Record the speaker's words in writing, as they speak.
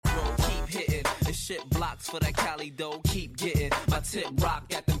The shit blocks for that Cali dough. Keep getting my tip rock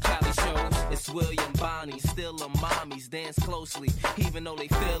at them Cali shows. It's William Bonnie, still them mommies. Dance closely, even though they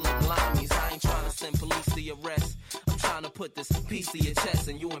feel them limeys. I ain't trying to send police to your rest. I'm trying to put this piece to your chest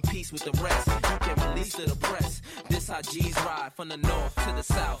and you in peace with the rest. You can release to the press. This how G's ride from the north to the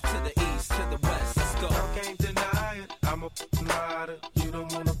south, to the east, to the west. Let's go. I can't deny it. I'm a rider. You don't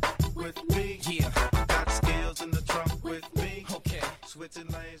wanna with me. Yeah. Got skills in the trunk with me. Okay. Switching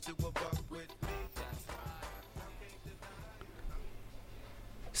lanes, do a buck with me.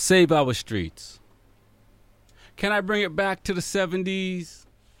 Save our streets. Can I bring it back to the 70s?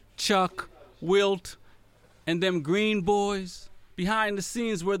 Chuck, Wilt, and them green boys? Behind the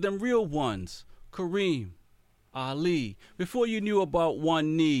scenes were them real ones. Kareem, Ali. Before you knew about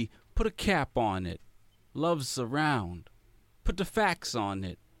one knee, put a cap on it. Love's around. Put the facts on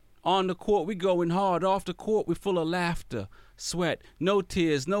it. On the court, we going hard. Off the court, we full of laughter, sweat, no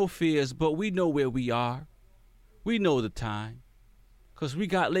tears, no fears, but we know where we are. We know the time. 'Cause we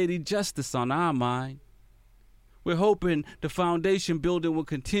got Lady Justice on our mind. We're hoping the foundation building will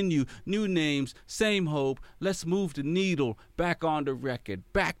continue. New names, same hope. Let's move the needle back on the record.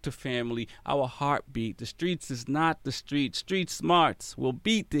 Back to family, our heartbeat. The streets is not the street. Street smarts will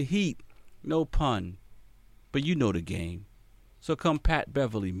beat the heat. No pun. But you know the game. So come Pat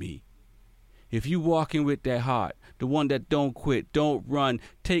Beverly me. If you walking with that heart, the one that don't quit, don't run,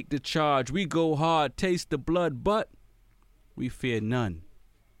 take the charge. We go hard, taste the blood, but we fear none.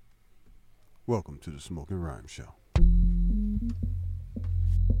 Welcome to the Smoking Rhyme Show.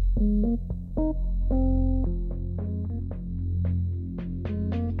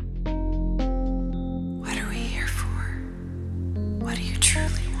 What are we here for? What do you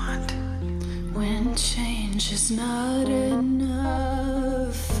truly want? When change is not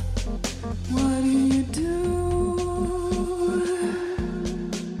enough, what do you do?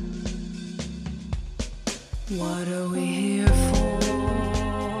 What are we here for?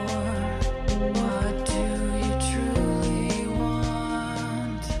 What do you truly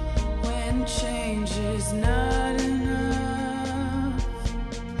want? When change is not enough,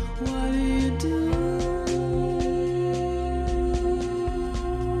 what do you do?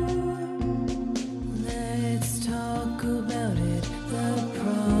 Let's talk about it, the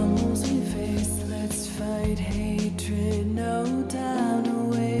problems we face. Let's fight hatred, no time to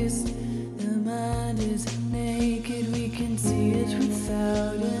waste. The mind is naked, we can see it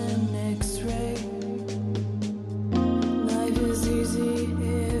without an x-ray. Life is easy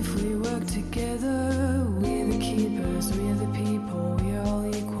if we work together. We're the keepers, we're the people, we're all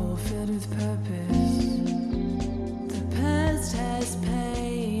equal, filled with purpose. The past has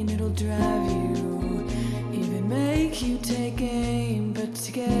pain, it'll drive you, even make you take aim. But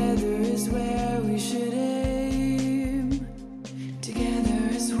together is where we should aim. Together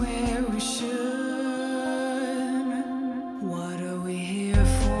is where we should. What are we here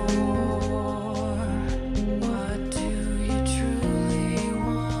for? What do you truly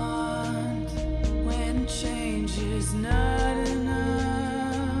want? When change is not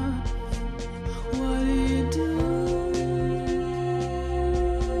enough, what do you do?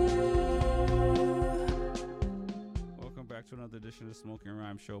 Welcome back to another edition of the Smoking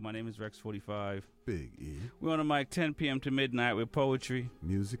Rhyme Show. My name is Rex45. Big E. We're on the mic 10 p.m. to midnight with poetry.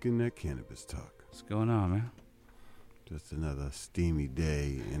 Music and that cannabis talk. What's going on, man? Just another steamy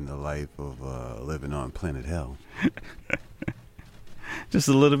day in the life of living on planet Hell. Just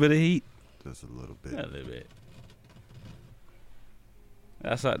a little bit of heat. Just a little bit. A little bit.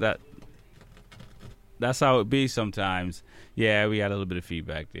 That's how that. That's how it be sometimes. Yeah, we got a little bit of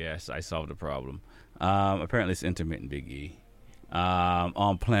feedback there. I solved the problem. Apparently, it's intermittent, Big E.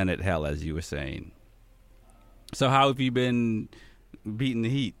 On planet Hell, as you were saying. So, how have you been beating the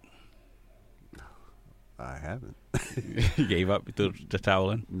heat? I haven't. You gave up, you threw the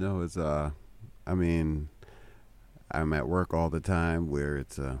towel in? No, it's I mean, I'm at work all the time where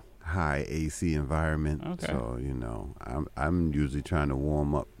it's a high AC environment. Okay. So, I'm usually trying to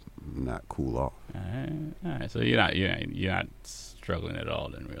warm up, not cool off. All right. So you're not struggling at all,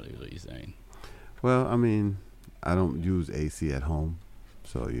 then, really, is what you're saying? Well, I mean, I don't use AC at home,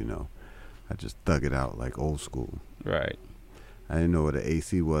 so I just thug it out like old school. Right. I didn't know what an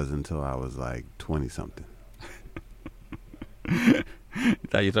AC was until I was like 20 something. Thought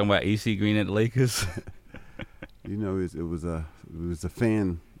you were talking about AC Green at the Lakers. It was a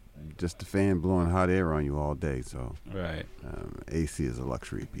fan, just a fan blowing hot air on you all day. So right. AC is a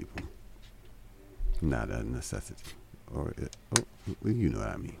luxury, people, not a necessity. You know what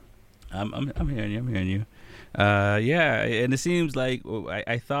I mean. I'm hearing you. Yeah, and it seems like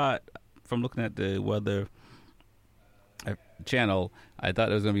I thought from looking at the weather channel, I thought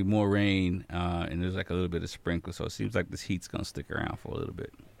there was going to be more rain, and there's like a little bit of sprinkle. So it seems like this heat's going to stick around for a little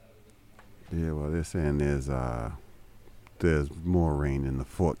bit. Yeah, well, they're saying there's more rain in the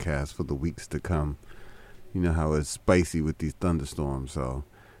forecast for the weeks to come. You know how it's spicy with these thunderstorms, so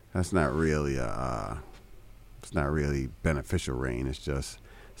that's not really it's not really beneficial rain. It's just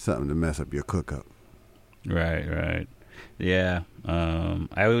something to mess up your cookup. Right. Yeah.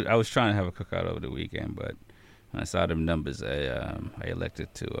 I was trying to have a cookout over the weekend, but when I saw them numbers, I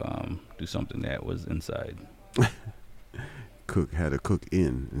elected to do something that was inside. Had a cook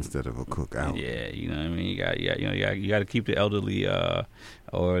in instead of a cook out. Yeah, you know what I mean. You got to keep the elderly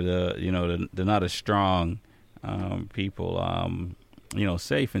or the not as strong people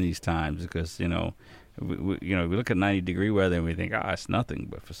safe in these times, because we look at 90-degree weather and we think it's nothing,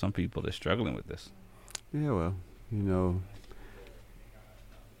 but for some people they're struggling with this. Yeah, well,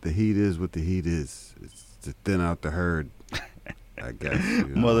 the heat is what the heat is. It's to thin out the herd, I guess.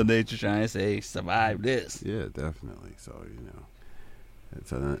 Mother Nature trying to say, survive this. Yeah, definitely. So,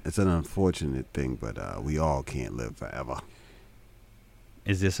 it's an unfortunate thing, but we all can't live forever.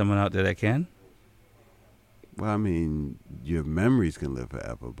 Is there someone out there that can? Well, I mean, your memories can live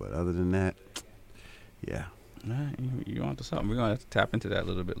forever, but other than that, yeah. All right, you on to something. We're going to have to tap into that a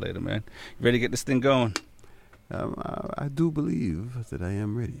little bit later, man. You ready to get this thing going? I do believe that I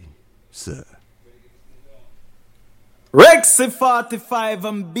am ready, sir. Rexy 45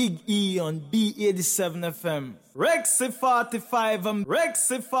 and Big E on B87 FM. Rexy 45 and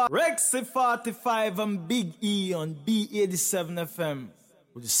Rexy 45 and Big E on B87 FM.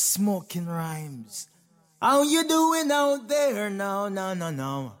 With the smoking rhymes. How you doing out there now?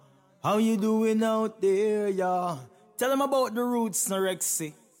 How you doing out there, y'all? Tell them about the roots, no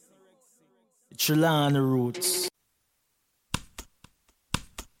Rexy. The Trelawny roots.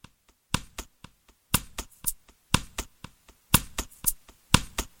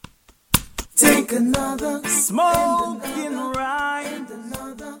 Take another smoking ride.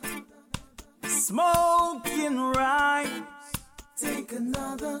 Smoking ride. Take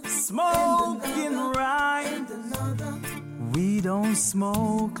another smoking ride. We don't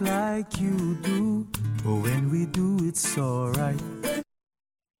smoke like you do, but when we do, it's alright.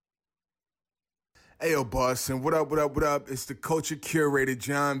 Hey, yo, Boston, what up? It's the culture curator,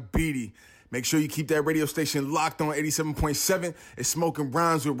 John Beatty. Make sure you keep that radio station locked on 87.7. It's Smoking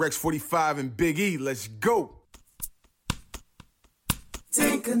Rhymes with Rex 45 and Big E. Let's go.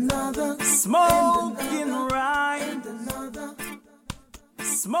 Take another smoking ride.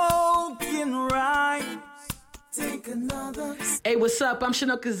 Smoking ride. Take another. Hey, what's up? I'm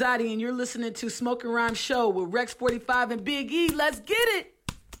Chanel Kazadi, and you're listening to Smoking Rhyme Show with Rex 45 and Big E. Let's get it.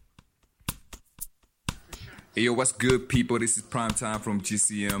 Hey yo, what's good, people? This is Primetime from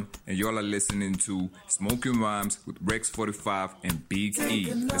GCM, and y'all are listening to Smoking Rhymes with Rex 45 and Big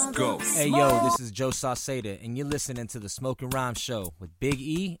E. Let's go. Hey yo, this is Joe Sauceda, and you're listening to the Smoking Rhymes Show with Big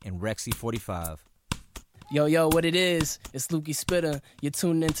E and Rexy 45. Yo, what it is? It's Lukey Spitter. You're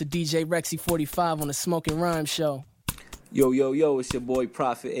tuning into DJ Rexy 45 on the Smoking Rhymes Show. Yo, it's your boy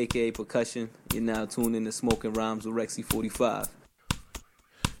Prophet, a.k.a. Percussion. You're now tuned in to Smoking Rhymes with Rexy 45.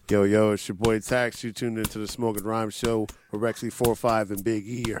 Yo, it's your boy Tax. You tuned into the Smoking Rhymes Show with Rexy 45 and Big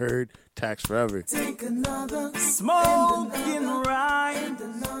E. You heard? Tax forever. Take another smoking ride.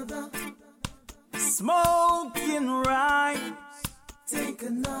 Smoking ride. Take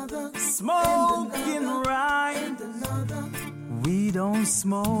another smoking ride. We don't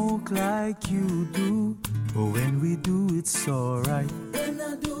smoke like you do, but when we do, it's alright. When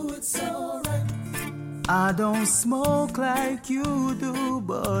I do, it's alright. I don't smoke like you do,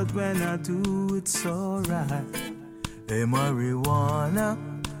 but when I do, it's alright. Hey, marijuana,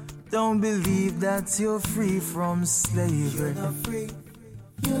 don't believe that you're free from slavery.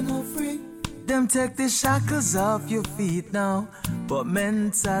 You're not free. Them take the shackles off your feet now, but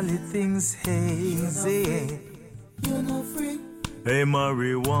mentally things hazy. You're not free. Hey,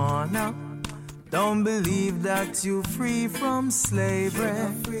 marijuana, don't believe that you're free from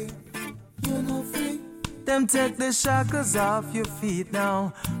slavery. You're not free. Them take the shackles off your feet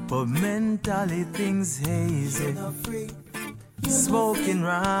now, but mentally things hazy. Smoking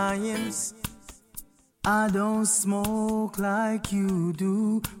rhymes. I don't smoke like you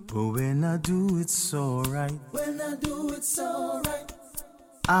do, but when I do, it's alright. When I do, it's alright.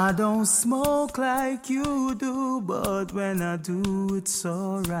 I don't smoke like you do, but when I do, it's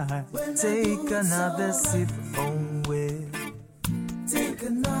alright. Take another sip, oh well. Take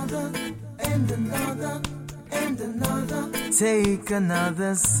another and another and another. Take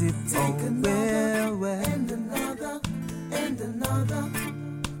another sip, oh well. And another and another.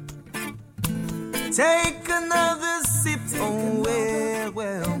 Take another sip, Oh, well,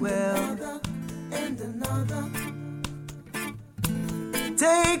 well, well.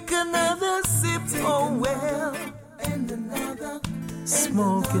 Take another sip, oh, well. And another.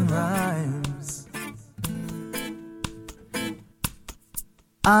 Smoking rhymes.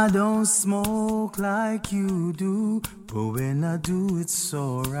 I don't smoke like you do, but when I do, it's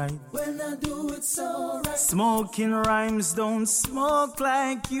alright. When I do, it's alright. Smoking rhymes don't smoke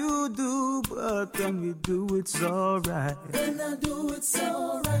like you do, but when we do, it's alright. When I do, it's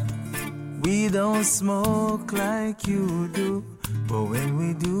alright. We don't smoke like you do, but when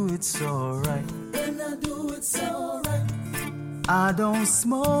we do, it's alright. When I do, it's alright. I don't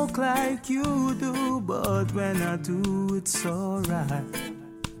smoke like you do, but when I do, it's alright.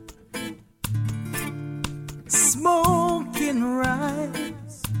 Smoking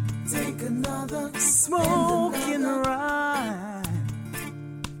rhymes. Take another. Smoking rhymes.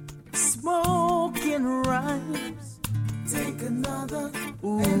 Smoking rhymes. Take another.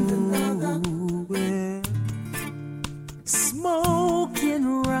 Ooh, and another. Yeah.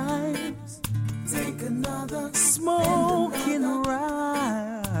 Smoking rhymes. Take another. Smoking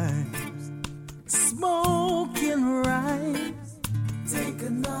rhymes. Smoking rhymes. Take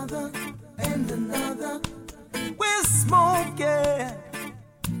another and another. We're smoking.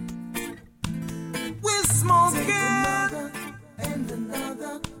 We're smoking. And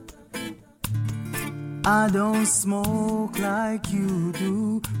another. I don't smoke like you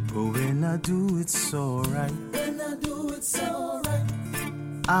do, but when I do, it's alright. When I do, it's alright.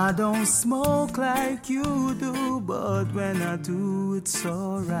 I don't smoke like you do, but when I do, it's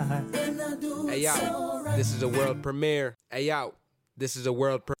alright. When I do, it's alright. This is a world premiere. Hey, yo. This is a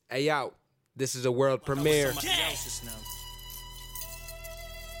world premiere. Hey, yo. This is a world premiere.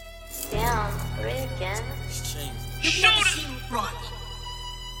 Damn, really again?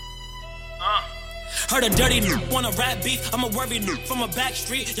 Heard a dirty wanna rap beef. I'm a worthy from a back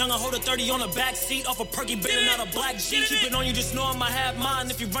street. Young, I hold a 30 on the back seat. Off a perky bailing out a black G. Keep it on you, just know I might have mine.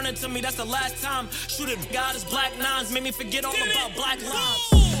 If you run into me, that's the last time. Shoot it, God is black nines. Made me forget all about black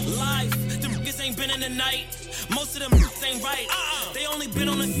lives. Life, them niggas ain't been in the night. Most of them ain't right. They only been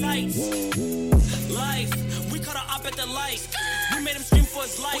on the sight. Life, we caught a op at the light. We made him scream for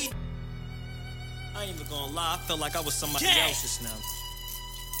his life. I ain't even gonna lie, I felt like I was somebody else just now.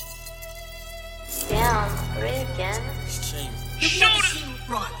 Damn, really again?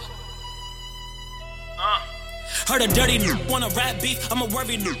 Heard a dirty wanna rap beef. I'm a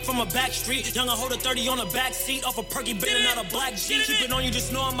worthy from a back street. Young, I hold a 30 on the back seat. Off a perky bailing out a black G. Keep it on you,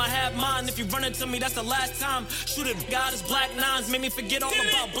 just know I might have mine. If you run into me, that's the last time. Shoot it, God is black nines. Made me forget all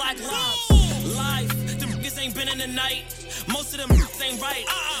about black lives. Life, them niggas ain't been in the night. Most of them ain't right.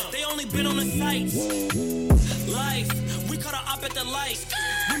 They only been on the sight. Life, we caught a op at the light.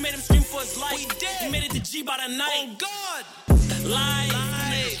 We made him scream for his life. He made it to G by the night. Oh God.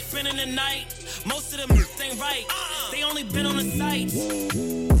 Life, been in the night. Most of them ain't right. They only been on the sight.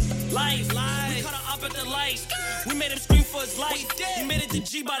 Life, we caught a op at the light. We made him scream for his life. He made it to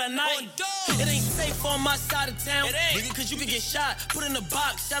G by the night. It ain't safe on my side of town. Nigga, cause you can get shot. Put in the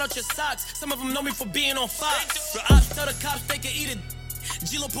box, shout out your socks. Some of them know me for being on Fox. The ops tell the cops they can eat it.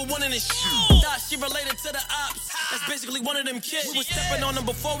 G-Lo put one in his shoe. Thought she related to the ops. That's basically one of them kids. We was stepping on them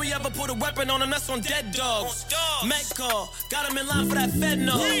before we ever put a weapon on them. That's on dead dogs. Med call, got him in line for that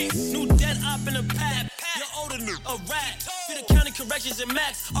fentanyl. New dead op in the pack. You're older, a rat. See the county corrections and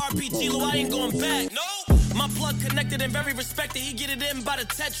max. RPG, Lo, I ain't going back. No. My plug connected and very respected. He get it in by the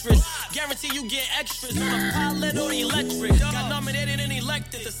Tetris. Guarantee you get extras on a pilot or electric. Got nominated and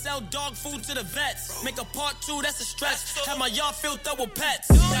elected to sell dog food to the vets. Make a part 2, that's a stretch. Have my yard filled up with pets.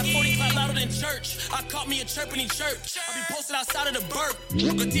 That 40 clap louder than church. I caught me a chirping church. I be posted outside of the burp.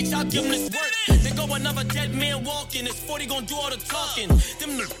 But teach, I'll give him this work. Then go another dead man walking. This 40 gon' do all the talking.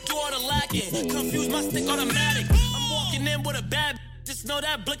 Them do all the lacking. Confuse my stick automatic. I'm walking in with a bad. Just know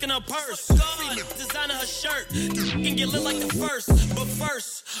that blick in her purse. Free designer her shirt. Can get lit like the first. But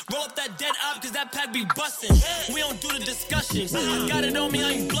first, roll up that dead op, cause that pack be bustin'. We don't do the discussions. I got it on me,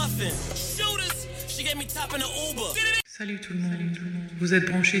 I ain't bluffing. Shooters, she gave me top in the Uber. Salut tout le monde. Vous êtes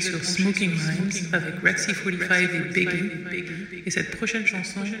branchés sur Smoking Rhymes avec Rexy 45 et Biggie. Et cette prochaine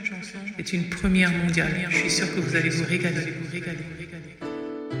chanson est une première mondiale. Je suis sûr que vous allez vous régaler.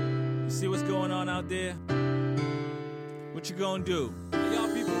 You see what's going on out there? What you gonna do? Are y'all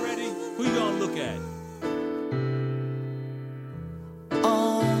people ready? Who you gonna look at?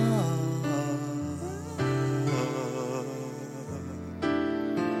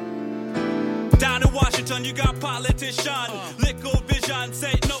 Down in Washington, you got politician. Liquor vision,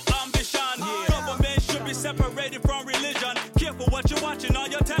 say no ambition. Government should be separated from religion. Careful what you're watching on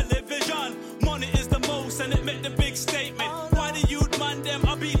your television. Money is the most and it make the big statement. Why the youth man them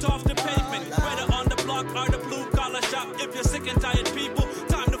a beat off the pavement? Whether on the block or the blue collar shop, if you're sick and tired people,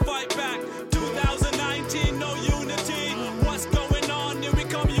 time to fight back. 2019, no unity. What's going on? Here we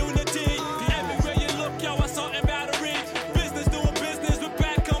come, unity. Everywhere you look, yo, assault and battery. Business doing business with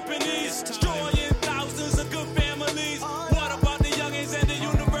bad companies, destroying thousands of good families. What about the youngins and the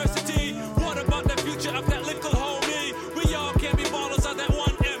university? What about the future of that little homie? We all can't be ballers of that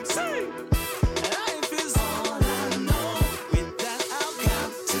one MC. Life is all I know. With that I've got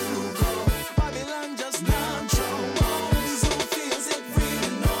to go. Babylon just non-trombones. Who feels it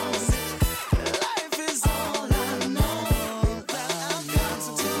really knows it. Life is all I know. With that I've got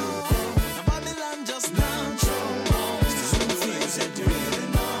to go. Babylon just non-trombones. Who feels it really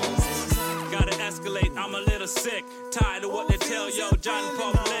knows it. Gotta escalate, I'm a little sick. Tired of what they tell yo, John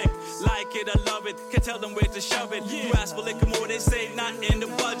Public. Like it or love it, can't tell them where to shove it. You ask for liquor more, they say not in the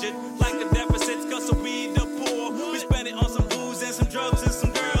budget. Like the deficits, cause so we the poor. We spend it on some booze and some drugs and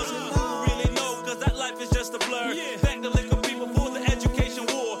some girls. Who really know, cause that life is just a blur. Thank the liquor people for the education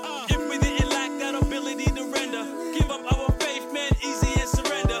war. If we didn't lack that ability to render, give up our faith, man, easy and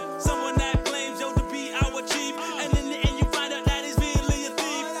surrender. Someone that claims yo to be our chief, and in the end you find out that he's really a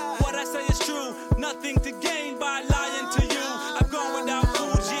thief. What I say is true, nothing to gain by lying to you. I'm going without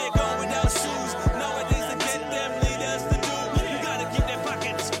food, yeah, going without shoes. Nowadays to get them leaders to do, you gotta keep their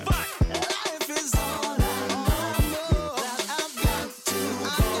pockets fat. Life is all I know. That I've got to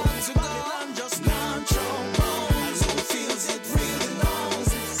go. Babylon just non-trombones. Who feels it really knows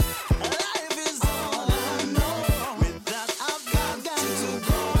it. Life is all I know. With that I've got to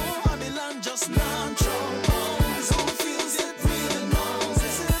go. Babylon just non-trombones. Who feels it really knows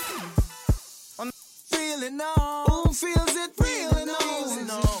it. Really know. Who feels it really knows it.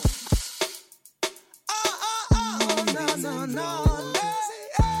 No.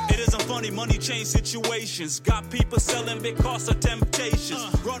 It isn't funny, money change situations. Got people selling because of temptations.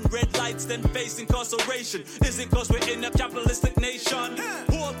 Run red lights, then face incarceration. Is it cause we're in a capitalistic nation?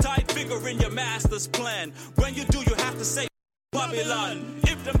 Hold tight, figure in your master's plan. When you do, you have to say Babylon.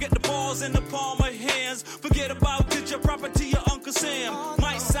 If them get the balls in the palm of hands, forget about it, your property, your Uncle Sam.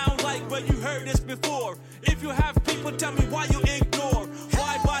 Might sound like where you heard this before. If you have people, tell me why you ignore.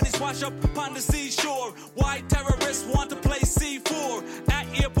 Why bodies wash up upon the seashore? Why terrorists want to play C4 at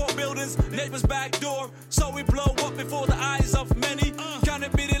airport buildings, neighbors' back door? So we blow up before the eyes of many. Can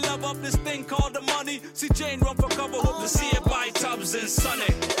it be the love of this thing called the money? See Jane run for cover, hope to see it by Tubbs and Sunny.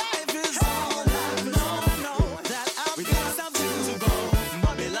 Life is all I know. That I've got to go.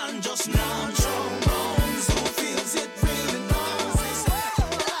 Babylon just non-trombones. Who feels it really knows it.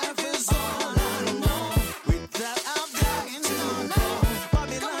 Life is all I know. With that I've got to go.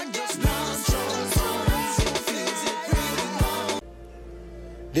 Babylon just non-trombones. Who feels it really knows.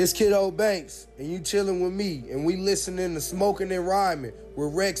 This Kiddo Banks, and you chilling with me, and we listening to Smoking and Rhyming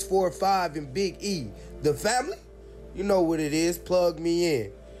with Rex 45 and Big E. The family? You know what it is, plug me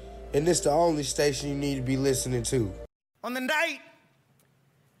in. And this the only station you need to be listening to. On the night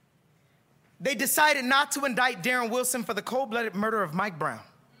they decided not to indict Darren Wilson for the cold-blooded murder of Mike Brown,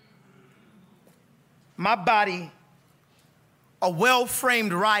 my body, a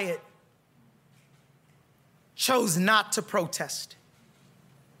well-framed riot, chose not to protest.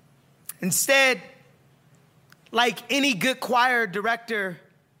 Instead, like any good choir director,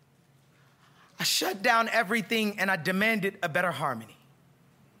 I shut down everything and I demanded a better harmony.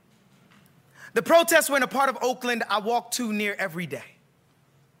 The protests were in a part of Oakland I walk to near every day.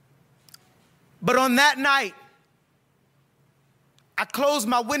 But on that night, I closed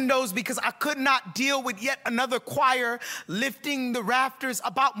my windows because I could not deal with yet another choir lifting the rafters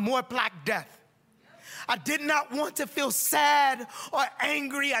about more Black death. I did not want to feel sad or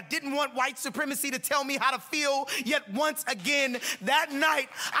angry. I didn't want white supremacy to tell me how to feel. Yet once again, that night,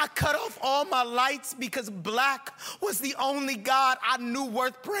 I cut off all my lights because Black was the only God I knew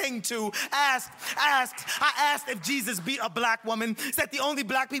worth praying to. I asked if Jesus beat a Black woman. Said the only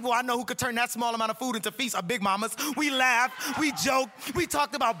Black people I know who could turn that small amount of food into feasts are Big Mamas. We laughed, we joked, we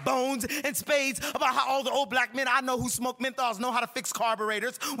talked about bones and spades, about how all the old Black men I know who smoke menthols know how to fix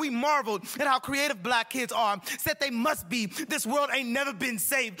carburetors. We marveled at how creative Black kids are. Said they must be. This world ain't never been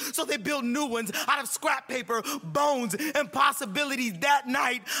saved, so they build new ones out of scrap paper, bones, and possibilities. That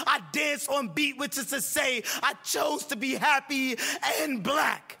night, I danced on beat, which is to say, I chose to be happy and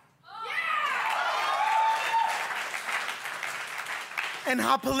Black. And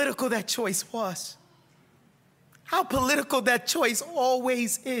how political that choice was. How political that choice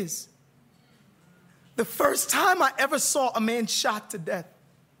always is. The first time I ever saw a man shot to death,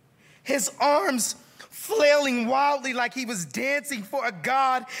 his arms flailing wildly like he was dancing for a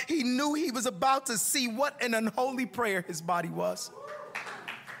god. He knew he was about to see what an unholy prayer his body was.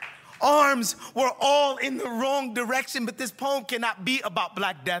 Arms were all in the wrong direction, but this poem cannot be about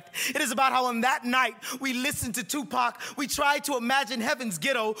Black Death. It is about how on that night we listened to Tupac, we tried to imagine heaven's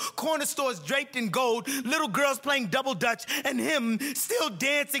ghetto, corner stores draped in gold, little girls playing double dutch, and him still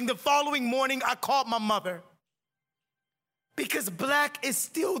dancing. The following morning, I called my mother. Because black is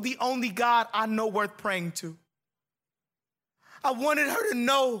still the only God I know worth praying to. I wanted her to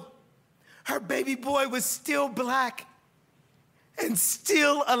know her baby boy was still black and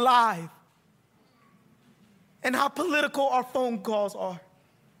still alive. And how political our phone calls are.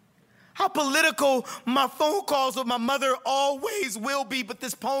 How political my phone calls with my mother always will be, but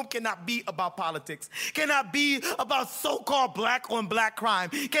this poem cannot be about politics, cannot be about so-called black on black crime,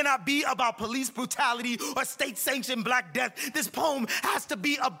 cannot be about police brutality or state-sanctioned black death. This poem has to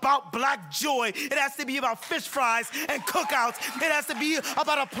be about black joy. It has to be about fish fries and cookouts. It has to be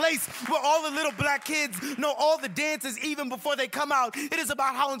about a place where all the little black kids know all the dances even before they come out. It is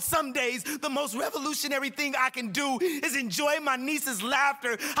about how on some days the most revolutionary thing I can do is enjoy my niece's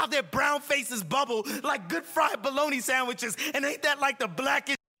laughter, how their brown faces bubble like good fried bologna sandwiches. And ain't that like the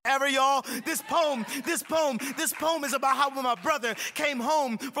blackest ever, y'all? This poem is about how when my brother came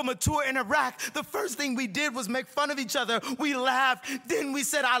home from a tour in Iraq, the first thing we did was make fun of each other. We laughed, then we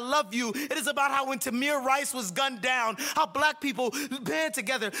said, I love you. It is about how when Tamir Rice was gunned down, how black people band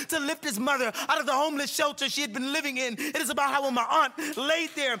together to lift his mother out of the homeless shelter she had been living in. It is about how when my aunt laid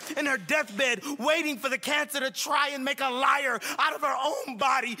there in her deathbed waiting for the cancer to try and make a liar out of her own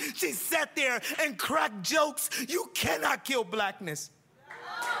body, she sat there and cracked jokes. You cannot kill blackness.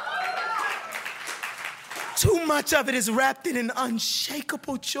 Too much of it is wrapped in an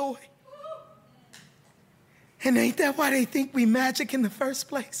unshakable joy. And ain't that why they think we magic in the first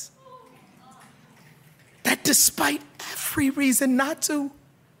place? That despite every reason not to,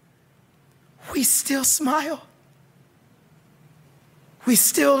 we still smile. We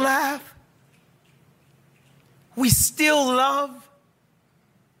still laugh. We still love.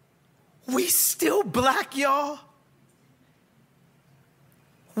 We still black, y'all.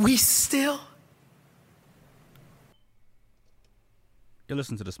 We still. You're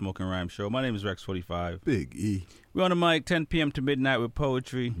listening to the Smoking Rhyme Show. My name is Rex45. Big E. We're on the mic 10 p.m. to midnight with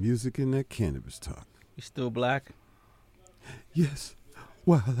poetry. Music and that cannabis talk. You still black? Yes.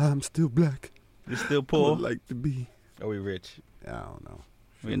 While I'm still black. You still poor? I would like to be. Are we rich? I don't know.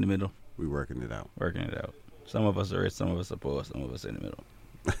 We in the middle. We working it out. Working it out. Some of us are rich, some of us are poor, some of us are in the middle.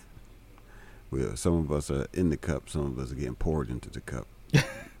 Well, some of us are in the cup, some of us are getting poured into the cup.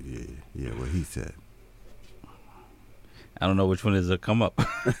 Yeah, what he said. I don't know which one is a come up.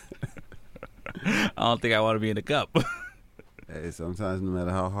 I don't think I want to be in the cup. Hey, sometimes no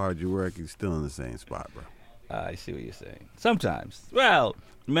matter how hard you work, you're still in the same spot, bro. I see what you're saying. Sometimes. Well,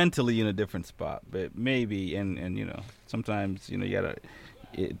 mentally in a different spot, but maybe, and you know, sometimes, you know, you gotta,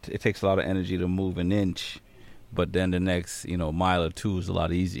 it takes a lot of energy to move an inch, but then the next, you know, mile or two is a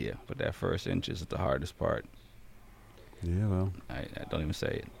lot easier. But that first inch is the hardest part. Yeah, well. I don't even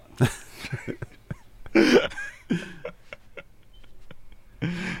say it.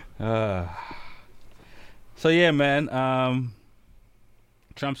 So yeah, man.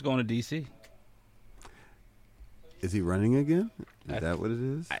 Trump's going to D.C. Is he running again? Is that what it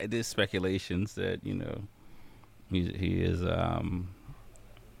is? There's speculations that, you know, he is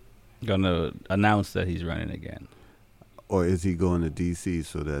going to announce that he's running again. Or is he going to D.C.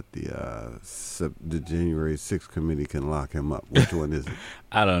 so that the January 6th committee can lock him up? Which one is it?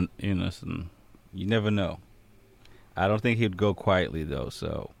 I don't, you know, you never know. I don't think he'd go quietly, though,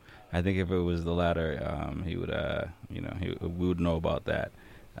 so I think if it was the latter, he would, you know, we would know about that.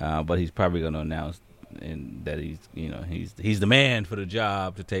 But he's probably going to announce that he's, you know, he's the man for the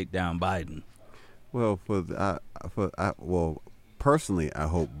job to take down Biden. Well, well, personally, I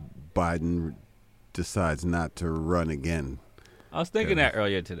hope Biden decides not to run again. I was thinking that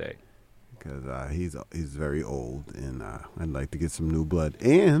earlier today. Because he's very old, and I'd like to get some new blood.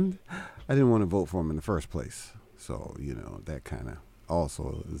 And I didn't want to vote for him in the first place. So, you know, that kind of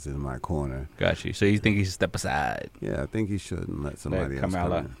also is in my corner. Got you. So you think he should step aside? Yeah, I think he should and let somebody else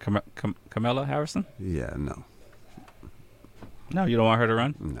come in. Kamala Harrison? Yeah, no. No, you don't want her to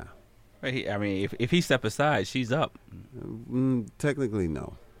run? No. I mean, if he step aside, she's up. Technically,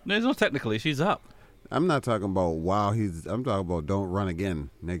 no. There's no technically. She's up. I'm not talking about I'm talking about don't run again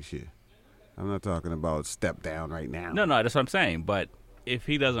next year. I'm not talking about step down right now. No, that's what I'm saying. But if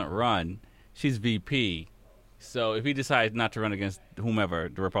he doesn't run, she's VP. So if he decides not to run against whomever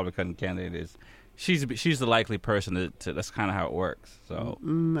the Republican candidate is, she's the likely person to that's kind of how it works. So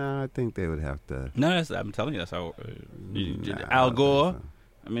I think they would have to. No, I'm telling you, that's how. Al Gore.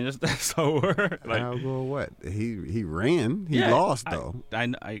 I mean, that's how it works. Like, Al Gore, what? He ran. He lost though.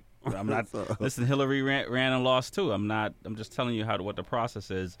 I'm not. Listen, Hillary ran and lost too. I'm just telling you what the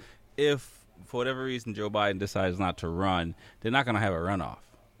process is. If for whatever reason Joe Biden decides not to run, they're not going to have a runoff.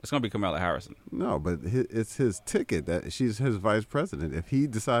 It's going to be Kamala Harris. No, but it's his ticket. That she's his vice president. If he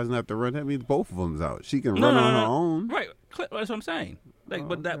decides not to run, that means both of them's out. She can run on her own. Right. That's what I'm saying. Like,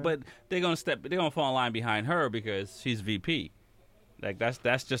 but they're going to fall in line behind her because she's VP. Like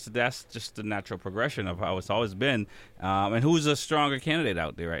that's just the natural progression of how it's always been. And who's a stronger candidate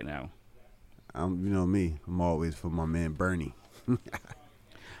out there right now? You know me. I'm always for my man Bernie.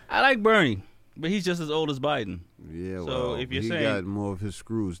 I like Bernie, but he's just as old as Biden. Yeah, so if you're saying he got more of his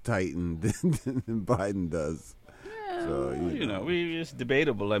screws tightened than Biden does. Yeah, so it's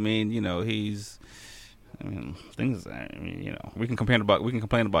debatable. I mean, things. We can complain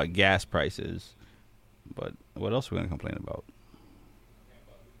about gas prices, but what else are we going to complain about?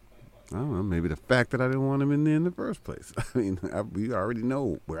 I don't know. Maybe the fact that I didn't want him in there in the first place. I mean, we already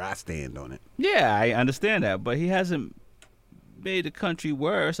know where I stand on it. Yeah, I understand that, but he hasn't made the country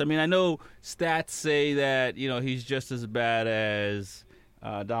worse. I mean, I know stats say that he's just as bad as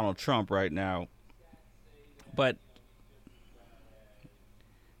Donald Trump right now, but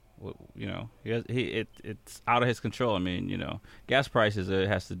it's out of his control. I mean, gas prices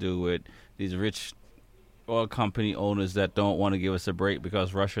has to do with these rich oil company owners that don't want to give us a break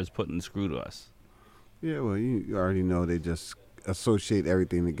because Russia's putting the screw to us. Yeah, well, you already know they just associate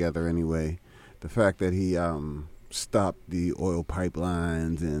everything together anyway. The fact that he stopped the oil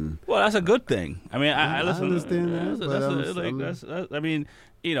pipelines and that's a good thing. I mean, I understand that.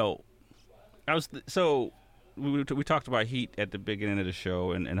 We talked about heat at the beginning of the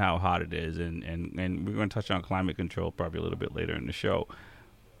show and how hot it is, and we're going to touch on climate control probably a little bit later in the show.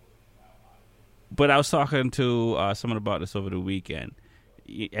 But I was talking to someone about this over the weekend,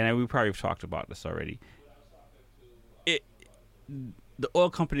 and we probably talked about this already. The oil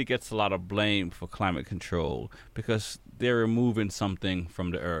company gets a lot of blame for climate control because they're removing something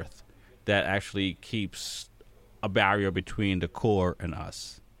from the earth that actually keeps a barrier between the core and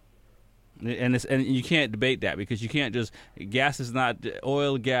us. And you can't debate that because you can't just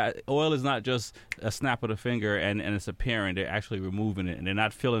oil is not just a snap of the finger and it's appearing. They're actually removing it, and they're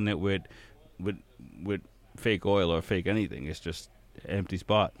not filling it with fake oil or fake anything. It's just an empty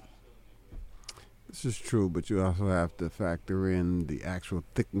spot. This is true, but you also have to factor in the actual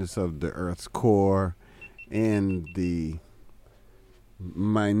thickness of the Earth's core and the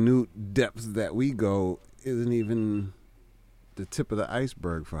minute depths that we go isn't even the tip of the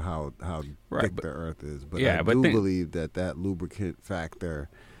iceberg for how thick the Earth is. But I do believe that lubricant factor,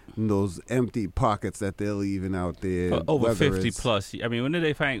 those empty pockets that they're leaving out there. Over 50 plus. I mean, when did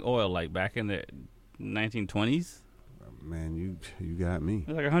they find oil? Like back in the 1920s? Man, you got me. It's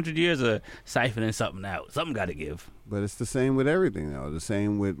like 100 years of siphoning something out. Something got to give. But it's the same with everything, though. The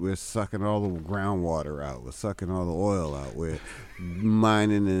same with we're sucking all the groundwater out. We're sucking all the oil out. We're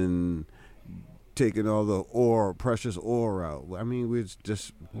mining and taking all the precious ore out. I mean,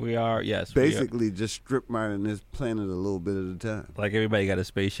 we are basically just strip mining this planet a little bit at a time. Like everybody got a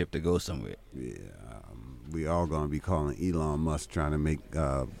spaceship to go somewhere. Yeah, we all gonna be calling Elon Musk trying to make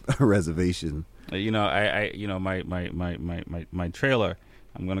a reservation. My trailer,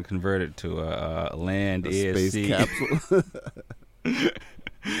 I'm gonna convert it to a land air space sea capsule.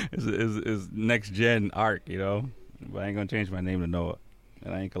 is next gen Ark, but I ain't gonna change my name to Noah,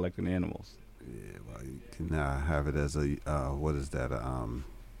 and I ain't collecting animals. Yeah, well, you can have it as a what is that? A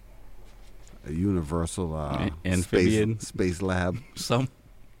universal amphibian space lab.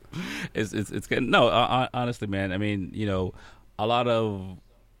 It's getting honestly, man. I mean, a lot of.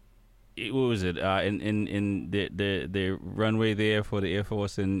 What was it? In the runway there for the Air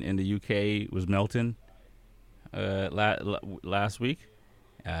Force in the UK was melting last week.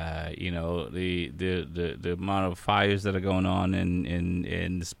 The amount of fires that are going on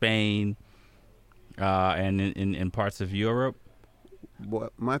in Spain and in parts of Europe.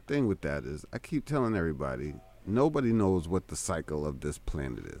 Well, my thing with that is I keep telling everybody nobody knows what the cycle of this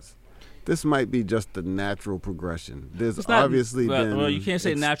planet is. This might be just the natural progression. There's obviously been well, you can't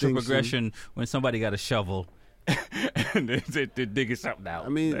say natural extinction. Progression when somebody got a shovel and they're digging something out. I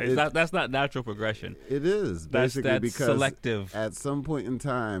mean, that's not natural progression. It is basically that's because selective. At some point in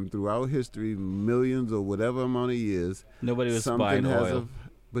time throughout history, millions or whatever amount of years, nobody was buying oil.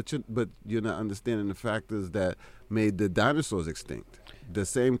 But you're not understanding the factors that made the dinosaurs extinct. The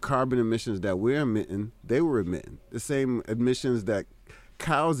same carbon emissions that we're emitting, they were emitting. The same emissions that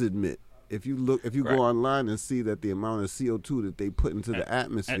cows emit if you go online and see that the amount of CO2 that they put into the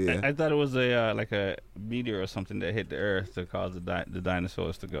atmosphere. I thought it was like a meteor or something that hit the Earth to cause the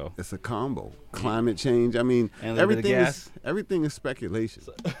dinosaurs to go. It's a combo. Climate change. I mean, And everything is speculation.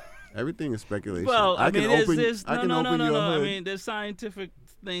 Everything is speculation. Well, I mean, there's no. I hood. mean, there's scientific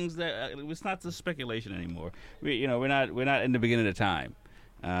things that it's not the speculation anymore. We're not in the beginning of time.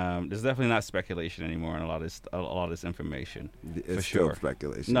 There's definitely not speculation anymore in a lot of this information. It's for still sure.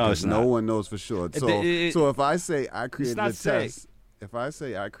 speculation. No, it's not. No one knows for sure. So if I say I created a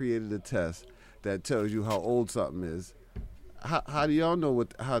test, that tells you how old something is, how do y'all know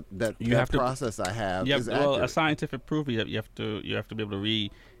how that process I have is accurate? Well, a scientific proof you have to be able to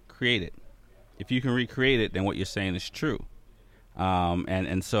recreate it. If you can recreate it, then what you're saying is true.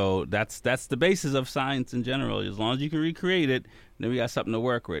 And so that's the basis of science in general. As long as you can recreate it, then we got something to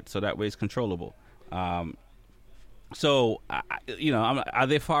work with. So that way it's controllable. Are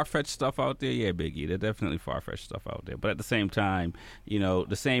there far-fetched stuff out there? Yeah, Biggie, there's definitely far-fetched stuff out there. But at the same time, the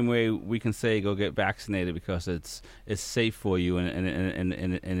same way we can say go get vaccinated because it's safe for you,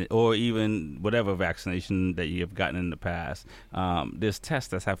 and or even whatever vaccination that you have gotten in the past, there's tests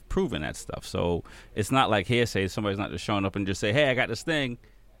that have proven that stuff. So it's not like hearsay. Somebody's not just showing up and just say, "Hey, I got this thing,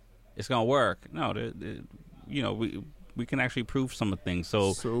 it's gonna work." No, we can actually prove some of the things.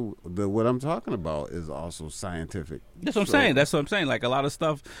 So what I'm talking about is also scientific. That's what I'm saying. That's what I'm saying. Like a lot of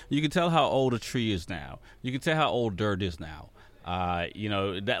stuff, you can tell how old a tree is now. You can tell how old dirt is now. Those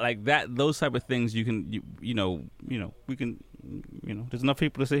type of things we can. There's enough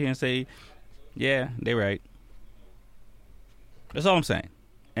people to sit here and say, yeah, they're right. That's all I'm saying.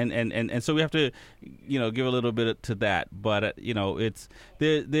 And so we have to, give a little bit to that. But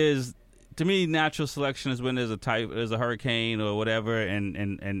there's. To me, natural selection is when there's a hurricane or whatever,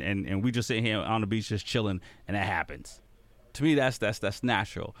 and we just sit here on the beach just chilling, and that happens. To me, that's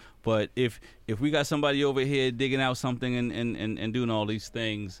natural. But if we got somebody over here digging out something and doing all these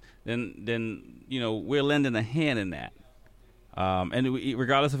things, then we're lending a hand in that.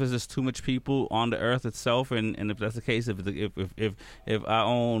 Regardless if it's just too much people on the earth itself, and if that's the case, if our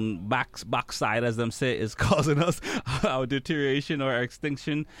own backside, as them say, is causing us our deterioration or our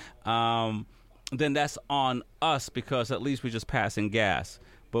extinction, then that's on us because at least we're just passing gas.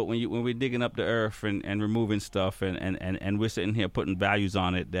 But when we're digging up the earth and removing stuff and we're sitting here putting values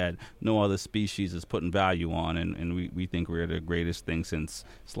on it that no other species is putting value on, and we think we're the greatest thing since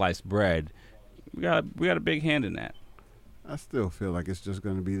sliced bread, we got a big hand in that. I still feel like it's just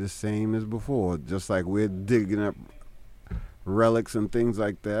going to be the same as before. Just like we're digging up relics and things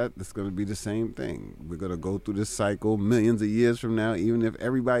like that, it's going to be the same thing. We're going to go through this cycle millions of years from now, even if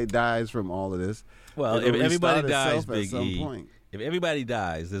everybody dies from all of this. Well, if everybody dies, Big E, if everybody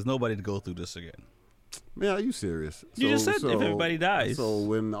dies, there's nobody to go through this again. Man, are you serious? You just said if everybody dies. So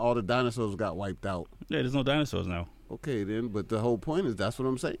when all the dinosaurs got wiped out. Yeah, there's no dinosaurs now. Okay, then, but the whole point is that's what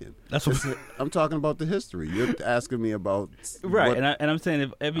I'm saying. That's what I'm talking about the history. You're asking me about right, and I'm saying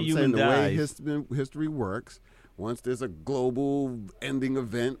if every human dies, the way history works. Once there's a global ending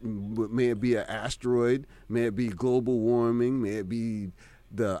event, may it be an asteroid, may it be global warming, may it be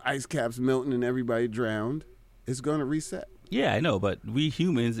the ice caps melting and everybody drowned, it's going to reset. Yeah, I know, but we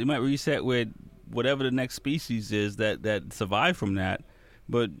humans, it might reset with whatever the next species is that survive from that,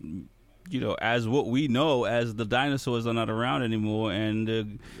 but. As what we know, as the dinosaurs are not around anymore, and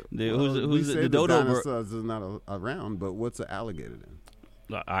who's the dodo? The dinosaurs are not around, but what's an alligator then?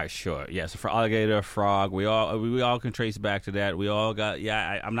 All right, sure, yes. For alligator, frog, we all can trace back to that. We all got,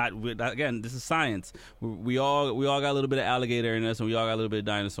 I'm not again. This is science. We all got a little bit of alligator in us, and we all got a little bit of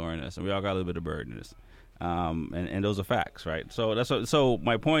dinosaur in us, and we all got a little bit of bird in us. And those are facts, right? So so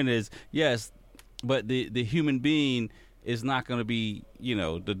my point is yes, but the human being is not going to be,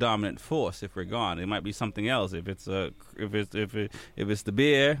 the dominant force if we're gone. It might be something else. If it's the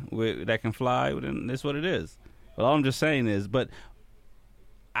bear that can fly, then that's what it is. But all I'm just saying is, but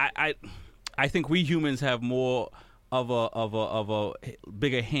I think we humans have more of a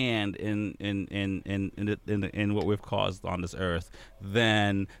bigger hand in what we've caused on this earth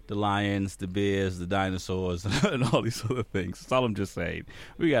than the lions, the bears, the dinosaurs, and all these other things. That's all I'm just saying.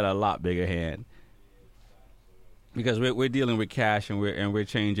 We got a lot bigger hand. Because we're dealing with cash and we're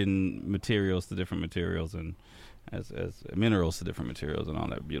changing materials to different materials and as minerals to different materials and all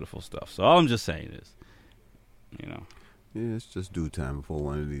that beautiful stuff. So all I'm just saying is, Yeah, it's just due time before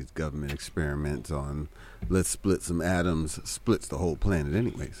one of these government experiments on let's split some atoms splits the whole planet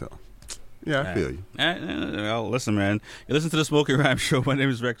anyway. So, yeah, I feel you. Well, listen, man. You listen to the Smoking Rhyme Show. My name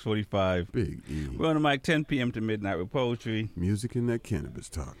is Rex 45. Big E. We're on the mic 10 p.m. to midnight with poetry, music, and that cannabis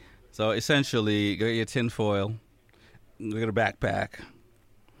talk. So essentially, get your tinfoil. Look at a backpack.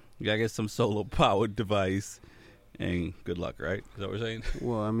 You gotta get some solar powered device, and good luck, right? Is that what we're saying?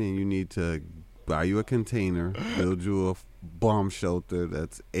 Well, I mean, you need to buy you a container, build you a bomb shelter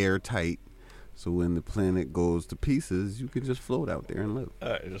that's airtight, so when the planet goes to pieces, you can just float out there and live. All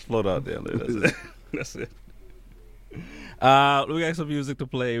right, just float out there and live. That's it. That's it. We got some music to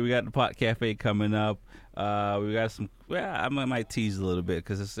play. We got the Pot Cafe coming up. We got some. Well, I might tease a little bit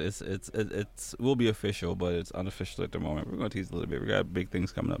because it will be official, but it's unofficial at the moment. We're gonna tease a little bit. We got big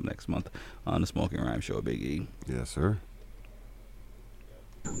things coming up next month on the Smoking Rhyme Show. Big E. Yes, sir.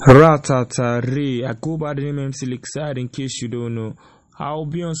 Ratatari. I go by the name MC Lixide in case you don't know. I'll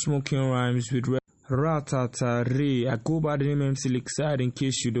be on Smoking Rhymes with Ratatari. I go by the name MC Lixide in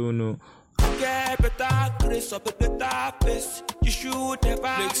case you don't know. Get better, Chris, up a better face. You should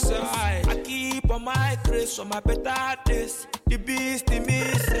never decide. I keep on my Chris on my better days. The beast, the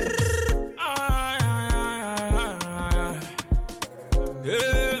missing.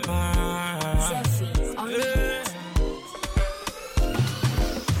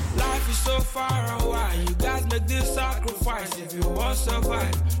 Life is so far away. You guys make this sacrifice if you want to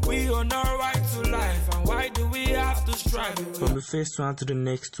survive. We on our right to life, and why do we have to strive? From the first one to the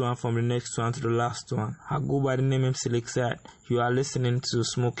next one, from the next one to the last one. I go by the name MC Lixide. You are listening to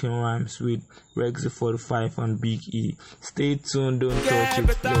Smoking Rhymes with Rexy45 and Big E. Stay tuned, don't touch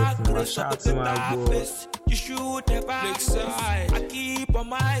it. Shout out to my boy. You should never decide. I keep on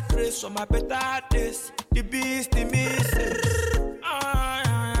my Chris on my better days. The beast, the missing.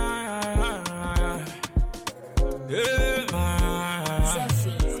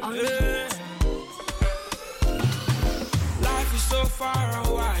 Life is so far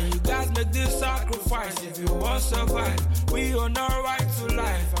away. You guys make this sacrifice if you want to survive. We on our right to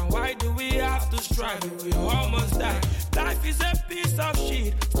life, and why do we have to strive if we almost die? Life is a piece of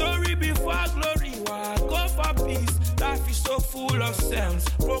shit. Story before glory. Why go for peace? Life is so full of sounds.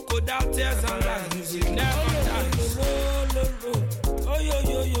 Crocodile tears and lies. Music never dies. Oh yo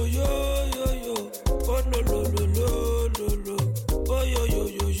yo yo yo yo yo. Oh no no no no no no. Oh yo yo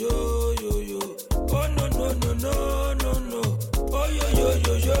yo yo yo yo. Oh no no no no no no. Oh yo yo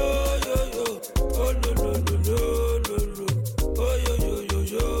yo yo yo yo. Oh no no no no no no. Oh yo yo yo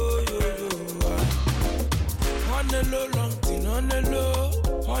yo yo yo. On the low, long thing on the low.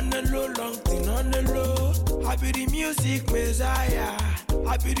 On the low, long thing on the low. I be the music messiah.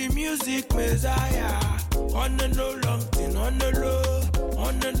 I be the music messiah. On the low, long thing on the low.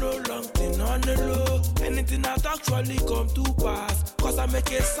 On the low, long thing on the low. Anything that actually come to pass, cause I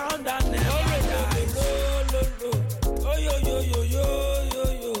make a sound that never dies. Oh yo yo yo yo yo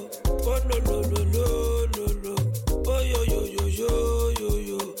yo. Oh no no no no no no. Oh yo yo yo yo yo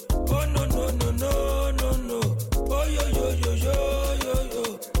yo. Oh no no no no no no. Oh yo yo yo yo yo yo.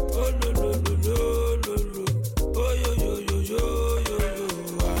 Oh no no no no no no. Oh yo yo yo yo yo yo.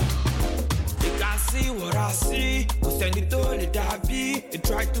 They can't see what I see. Send it all the dabby. They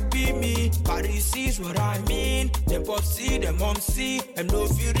try to be me, but he sees what I mean. Them pop see, them mom see, and know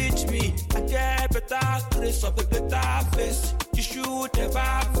if you reach me. I get better, Chris up a better face. You should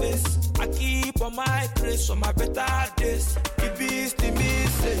never face. I keep on my Chris on my better days. The beast, the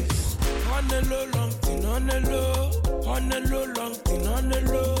misses. On the low, long thing on the low. On the low, long thing on the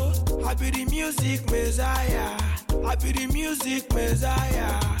low. I be the music messiah. I be the music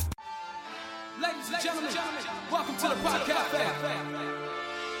messiah. Ladies and gentlemen, welcome to the Pot Cafe.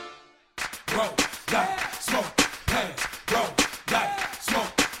 Roll, like, smoke, hey, roll, like,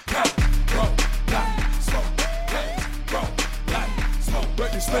 smoke, hey, roll, like, smoke, hey, roll, like, smoke.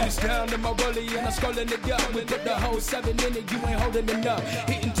 Break the Spanish down in my rollie and I'm scrolling it up. We put the whole 7 in it, you ain't holding it up.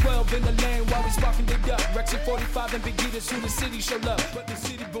 Hitting 12 in the lane while we sparking it up. Rexy45 and Big E, that's who the city show love. But the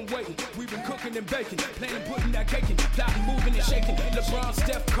city been waiting, we been cooking and baking, planning, putting that cake in, plotting, moving and shaking. LeBron,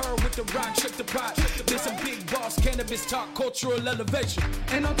 Steph Curry with the rock, shake the pot. There's some big boss cannabis talk, cultural elevation.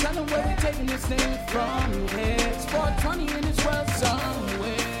 Ain't no telling where we taking this thing from here. It's 420 in this world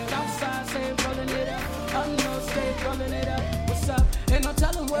somewhere. Outside, stay rolling it up. I know, stay rolling it up. What's up? Ain't no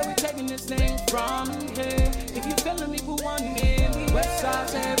telling where we taking this thing from here. If you feeling me, put one in. West side,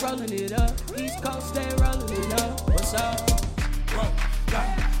 stay rolling it up. East Coast, stay rolling it up. What's up? Roll,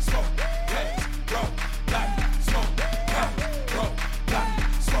 like, smoke, hey, roll, like, smoke, hey, roll, like,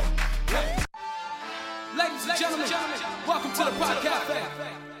 smoke, hey. Ladies and gentlemen, welcome to the Pot Cafe.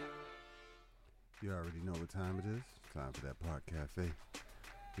 You already know what time it is. Time for that Pot Cafe.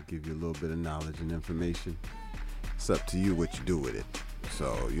 To give you a little bit of knowledge and information. It's up to you what you do with it.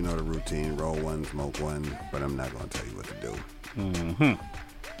 So, you know the routine, roll one, smoke one, but I'm not going to tell you what to do. Mm-hmm.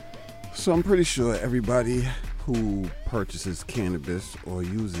 So I'm pretty sure everybody who purchases cannabis or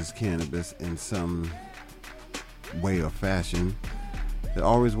uses cannabis in some way or fashion I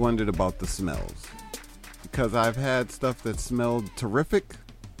always wondered about the smells. Because I've had stuff that smelled terrific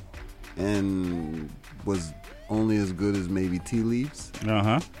and was only as good as maybe tea leaves.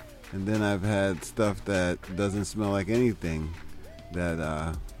 Uh-huh. And then I've had stuff that doesn't smell like anything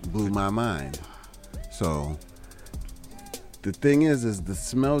that blew my mind. So the thing is the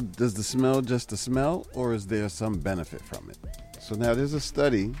smell, does the smell just a smell, or is there some benefit from it? So now there's a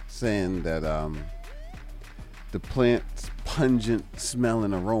study saying that the plant's pungent smell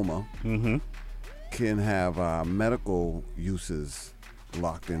and aroma can have medical uses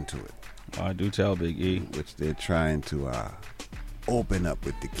locked into it. I do tell Big E. Which they're trying to open up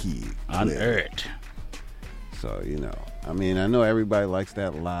with the key. Unearth. So, you know, I mean, I know everybody likes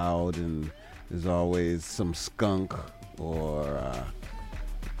that loud, and there's always some skunk or,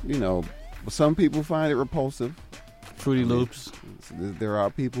 you know, some people find it repulsive. Fruity Loops. There are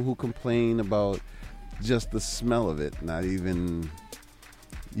people who complain about just the smell of it, not even...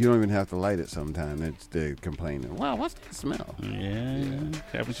 You don't even have to light it sometimes. They're complaining, wow, what's that smell? Yeah.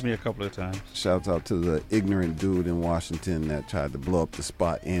 Happened to me a couple of times. Shouts out to the ignorant dude in Washington that tried to blow up the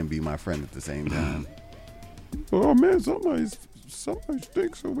spot and be my friend at the same time. Oh, man, somebody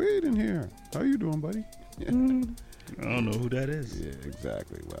stinks of weed in here. How you doing, buddy? I don't know who that is. Yeah,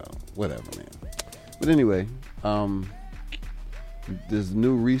 exactly. Well, whatever, man. But anyway, there's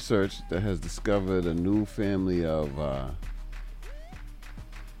new research that has discovered a new family of...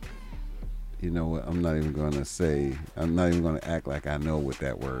 you know what? I'm not even going to act like I know what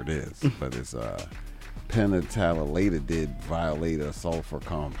that word is, but it's pentylaldehyde violator sulfur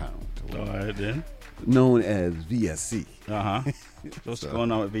compound. All right, then. Known as VSC. Uh-huh. What's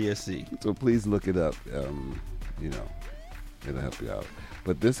going on with VSC? So please look it up. You know, it'll help you out.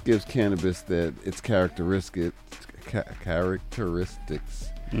 But this gives cannabis that its characteristics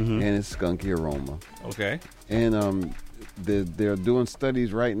and its skunky aroma. Okay. And they're doing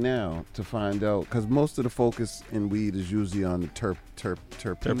studies right now to find out, because most of the focus in weed is usually on the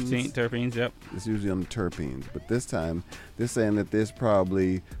terpenes. Terpenes, yep. It's usually on the terpenes. But this time, they're saying that there's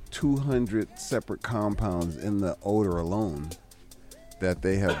probably 200 separate compounds in the odor alone that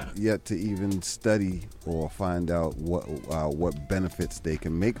they have yet to even study or find out what benefits they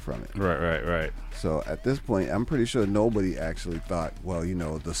can make from it. Right. So at this point, I'm pretty sure nobody actually thought, well, you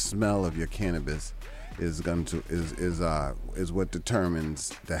know, the smell of your cannabis is what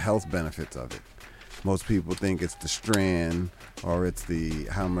determines the health benefits of it. Most people think it's the strand, or it's the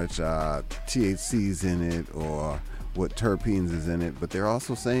how much THC's in it, or what terpenes is in it, but they're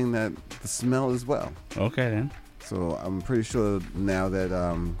also saying that the smell as well. Okay, then. So I'm pretty sure now that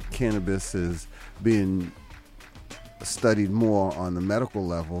cannabis is being studied more on the medical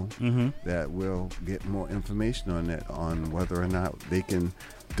level, that we'll get more information on it, on whether or not they can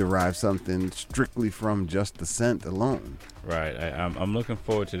derive something strictly from just the scent alone. Right. I'm looking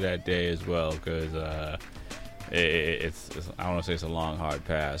forward to that day as well, because it's I don't want to say it's a long, hard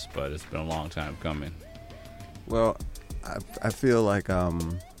pass, but it's been a long time coming. Well, I feel like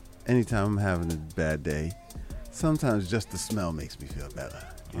anytime I'm having a bad day, sometimes just the smell makes me feel better.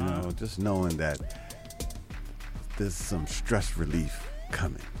 You know, just knowing that there's some stress relief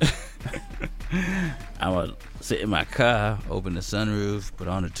coming. I would sit in my car, open the sunroof, put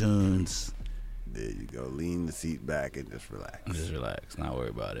on the tunes. There you go. Lean the seat back and just relax. Not worry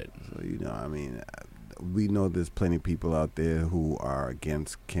about it. So, you know, I mean, we know there's plenty of people out there who are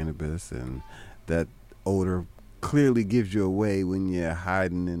against cannabis, and that odor clearly gives you away when you're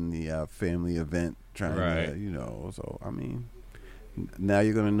hiding in the family event trying to, you know. So, I mean, now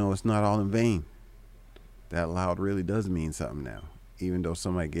you're going to know it's not all in vain. That loud really does mean something now. Even though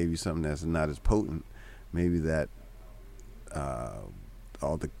somebody gave you something that's not as potent, maybe that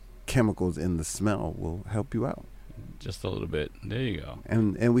all the chemicals in the smell will help you out. Just a little bit. There you go.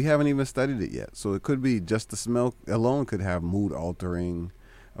 And we haven't even studied it yet. So it could be just the smell alone could have mood altering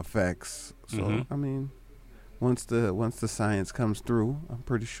effects. So I mean, once the science comes through, I'm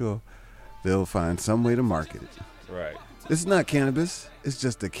pretty sure they'll find some way to market it. Right. It's not cannabis. It's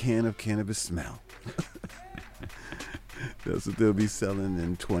just a can of cannabis smell. That's what they'll be selling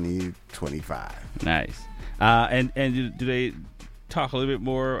in 2025. Nice. And do they talk a little bit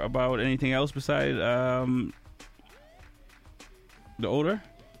more about anything else besides the odor?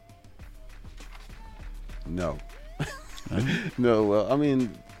 No. No. Well, I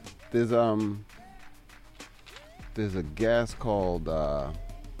mean, there's a gas called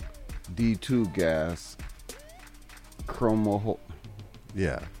D2 gas,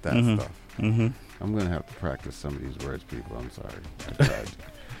 yeah, that stuff. I'm gonna have to practice some of these words, people. I'm sorry.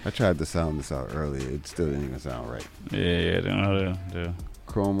 I tried to sound this out earlier. It still didn't even sound right. Yeah, don't know the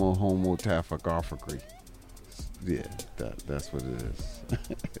chromohomotaphagophagry. Yeah, that's what it is.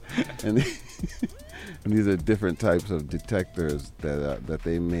 and these are different types of detectors that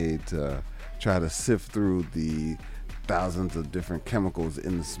they made to try to sift through the thousands of different chemicals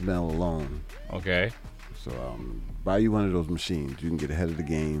in the smell alone. Okay. So buy you one of those machines. You can get ahead of the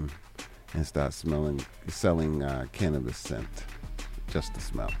game and start selling cannabis scent. Just the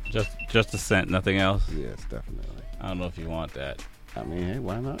smell. Just the scent, nothing else? Yes, definitely. I don't know if you want that. I mean, hey,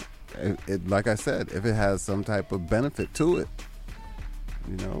 why not? It like I said, if it has some type of benefit to it,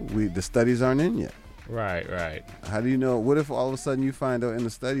 the studies aren't in yet. Right. How do you know? What if all of a sudden you find out in the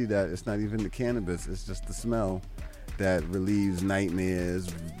study that it's not even the cannabis, it's just the smell that relieves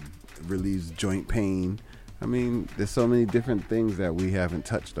nightmares, relieves joint pain. I mean, there's so many different things that we haven't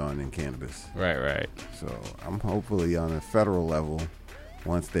touched on in cannabis. Right. So I'm hopefully on a federal level,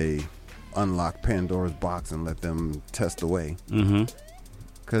 once they unlock Pandora's box and let them test away. Mm-hmm.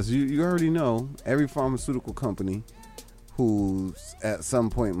 Because you already know every pharmaceutical company who at some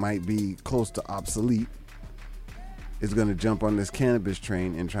point might be close to obsolete is going to jump on this cannabis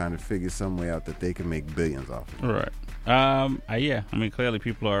train and trying to figure some way out that they can make billions off of it. Right. Yeah. I mean, clearly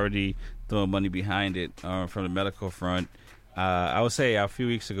people are already throwing money behind it from the medical front. I would say a few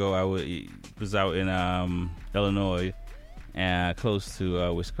weeks ago I was out in Illinois, close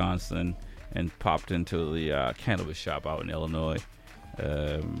to Wisconsin, and popped into the cannabis shop out in Illinois.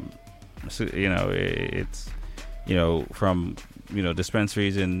 So, it's from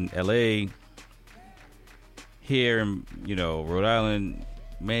dispensaries in LA, here in Rhode Island,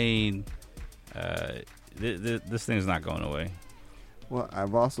 Maine. This thing's not going away. Well,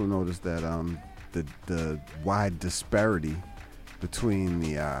 I've also noticed that the wide disparity between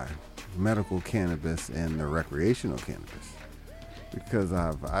the medical cannabis and the recreational cannabis, because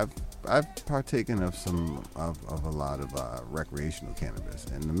I've partaken of a lot of recreational cannabis,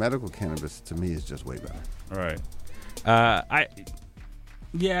 and the medical cannabis to me is just way better. Right. I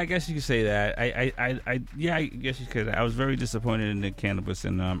guess you could say that. I guess you could. I was very disappointed in the cannabis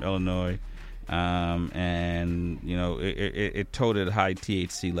in Illinois, and it toted high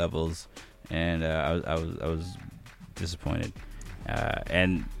THC levels, and I was disappointed,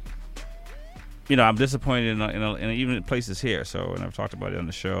 and I'm disappointed in even places here. So, and I've talked about it on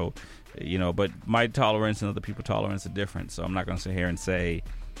the show, but my tolerance and other people's tolerance are different. So I'm not going to sit here and say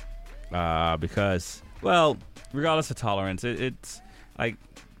because, well, regardless of tolerance, it's like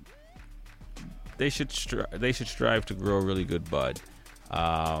they should strive to grow really good bud.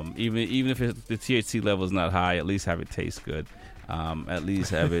 Even if the THC level is not high, at least have it taste good. At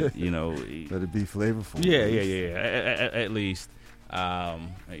least have it, let it be flavorful. Yeah. At least,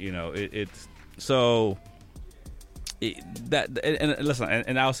 it's so. Listen,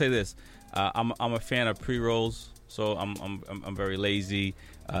 and I'll say this: I'm a fan of pre-rolls, so I'm very lazy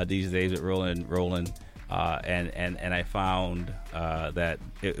these days at rolling, and I found that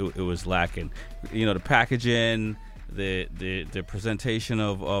it was lacking. The packaging, the presentation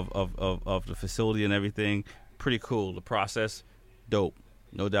of the facility and everything, pretty cool. The process, dope,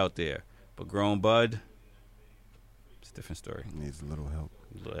 no doubt there. But grown bud, it's a different story. Needs a little help.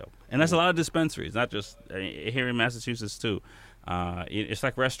 And that's a lot of dispensaries, not just here in Massachusetts too. It's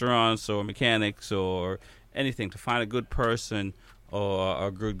like restaurants or mechanics or anything. To find a good person or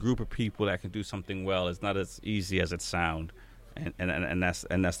a good group of people that can do something well is not as easy as it sounds, and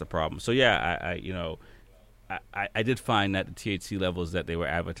that's the problem. So yeah, I did find that the THC levels that they were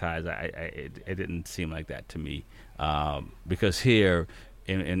advertised, it didn't seem like that to me, because here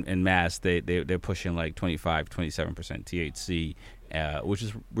in Mass they're pushing like 25-27% THC.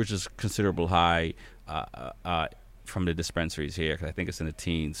 Which is considerable high from the dispensaries here, because I think it's in the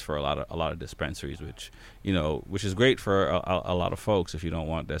teens for a lot of dispensaries, which is great for a lot of folks if you don't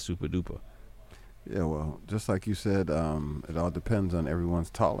want that super duper. Yeah, well, just like you said, it all depends on everyone's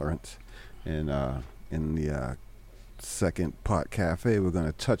tolerance, and in the second pot cafe, we're going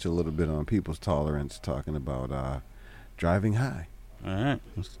to touch a little bit on people's tolerance, talking about driving high. All right,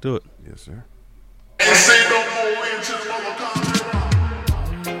 let's do it. Yes, sir.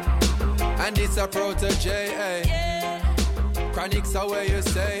 And it's a protege, eh? Yeah. Chronics are where you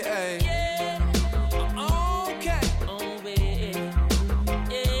say, eh? Yeah. Okay. Oh, baby.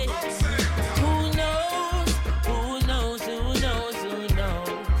 Yeah. Who knows?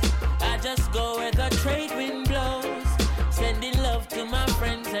 I just go where the trade wind blows, sending love to my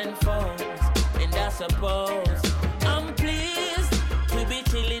friends and foes. And I suppose I'm pleased to be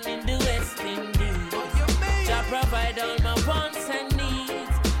chilling in the West Indies. I provide all my wants and needs.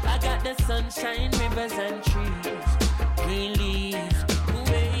 I got the sunshine, rivers and trees, green leaves.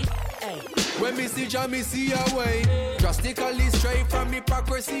 Wait, hey. When me see Jah, me see a way. Drastically straight from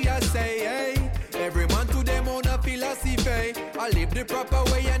hypocrisy, I say, hey. Every man to them own a philosophy. I live the proper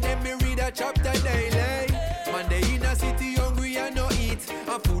way and then me read a chapter daily. Man, they in a city hungry and no eat.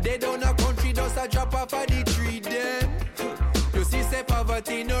 And food they down a country just a drop off of the tree then. You see, say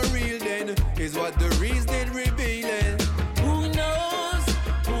poverty no real then. Is what the reason revealing. Who knows?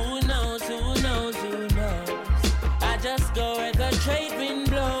 Who knows? Who knows? Who knows? I just go where the trade wind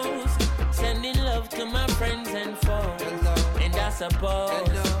blows. Sending love to my friends and foes. And I suppose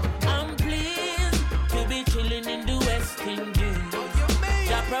I'm pleased to be chilling in the West Indies.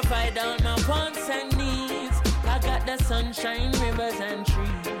 I provide all my wants and needs. I got the sunshine, rivers and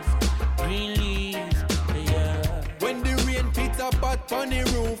trees. Green leaves, yeah. When the rain pits a pot on the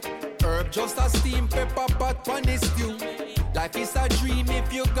roof, herb just a steam pepper pot on the stew. Life is a dream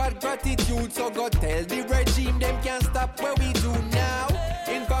if you got gratitude. So go tell the regime them can't stop what we do now.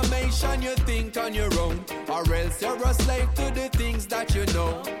 Information you think on your own, or else you're a slave to the things that you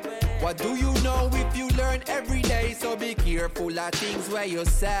know. What do you know if you learn every day? So be careful of things where you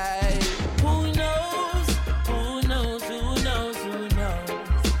say. Who knows? Who knows? Who knows? Who knows?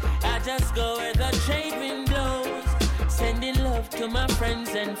 I just go where the trade wind blows. Sending love to my friends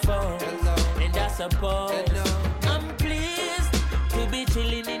and foes. And I suppose I'm pleased to be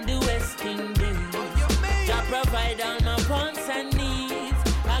chilling in the West Indies. I provide all my wants and needs.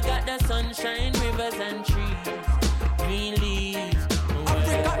 I got the sunshine, rivers and trees. Green leaves.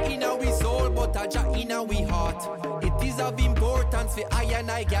 Africa in our soul, but a Jah in our heart. It is of importance for I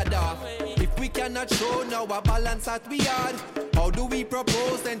and I gather. If we cannot show now a balance that we had, how do we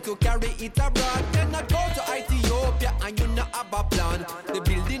propose then to carry it abroad? Cannot go to Ethiopia and you not have a plan. The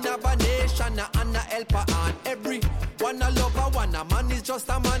building of a nation and a helper on. Every one a lover, one a man is just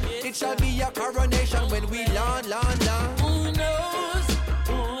a man. It shall be a coronation when we land. Who knows?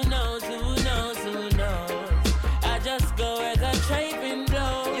 Who knows? Who knows? Who knows? I just go where the trade wind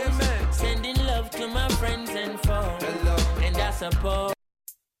blows. Yeah, man. Sending love to my friends and foes. And I suppose.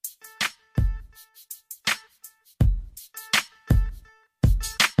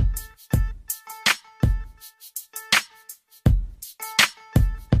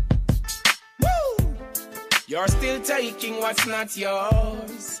 You're still taking what's not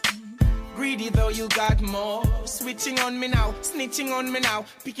yours. Greedy though you got more. Switching on me now, snitching on me now.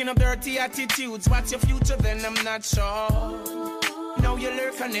 Picking up dirty attitudes. What's your future then? I'm not sure. Now you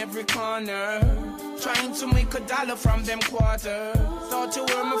lurk on every corner, trying to make $1 from them quarters. Thought you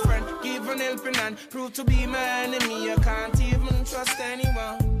were my friend, give an helping hand. Prove to be my enemy, I can't even trust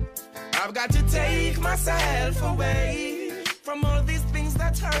anyone. I've got to take myself away from all these things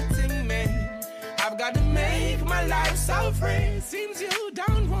that's hurting me. I've got to make my life so free. Seems you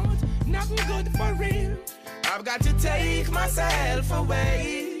don't want nothing good for real. I've got to take myself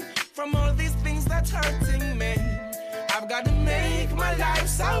away from all these things that's hurting me. I've got to make my life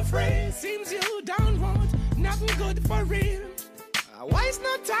so free. Seems you don't want nothing good for real. Waste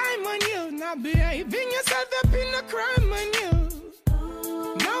no time on you, not behaving yourself up in a crime on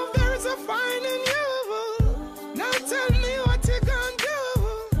you. Now there's a fine in you. Now tell me what you gonna do.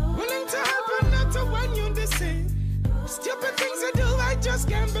 Willing to help and not to want you to see. Stupid things I do, I just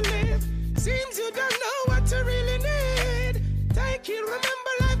can't believe. Seems you don't know what you really need. Take it,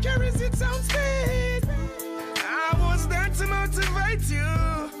 remember life carries its own speed. I was there to motivate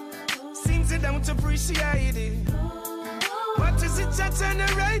you. Seems you don't appreciate it. What is it that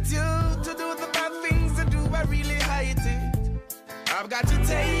generate you to do the bad things I do? I really hate it. I've got to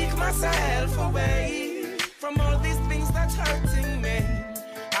take myself away from all these things that's hurting me.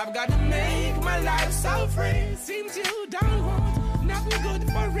 I've got to make my life so free. Seems you don't want nothing good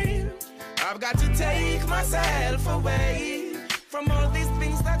for real. I've got to take myself away from all these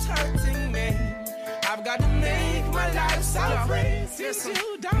things that's hurting me. I've got to make my life so free. Seems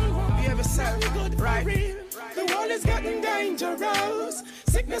you don't want nothing good for real. The world is getting dangerous.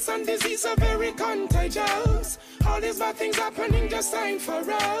 Sickness and disease are very contagious. All these bad things happening just ain't for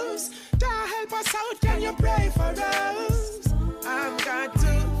us. God help us out, can you pray for us? I've got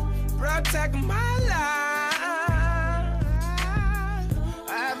to protect my life.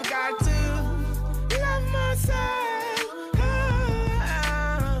 I've got to love myself.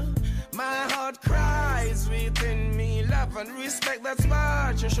 My heart cries within me. Love and respect, that's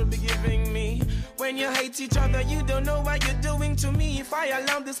what you should be giving me. When you hate each other, you don't know what you're doing to me. If I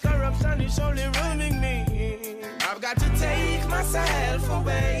allow this corruption, it's only ruining me. I've got to take myself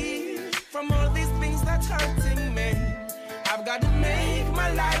away from all these things that's hurting me. I've got to make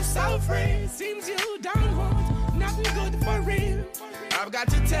my life so free. Seems you don't want nothing good for real. I've got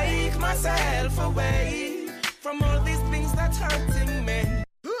to take myself away from all these things that's hurting me.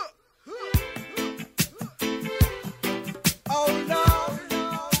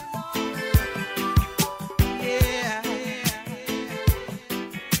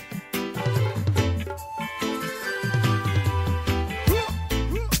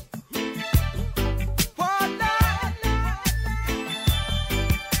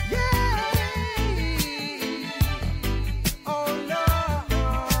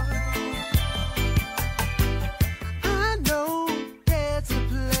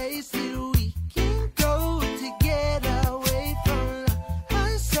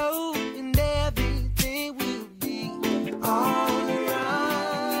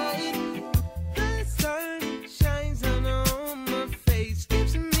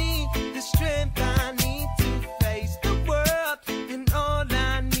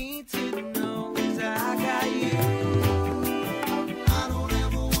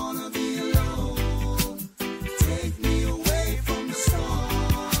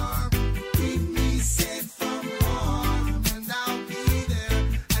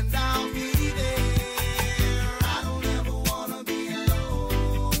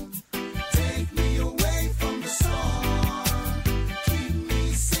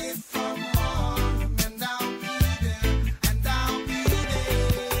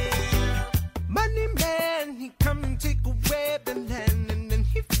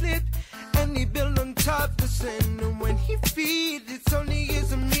 listen. And when he feeds, it's only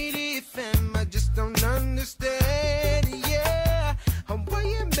his immediate fam. I just don't understand, yeah. How why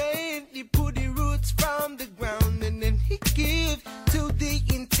you made he put the roots from the ground, and then he give to the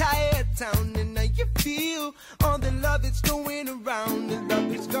entire town. And now you feel all the love that's going around, the love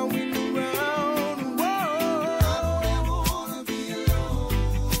that's going around. Whoa. I don't ever wanna be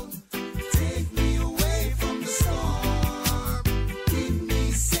alone. Take me away from the storm. Keep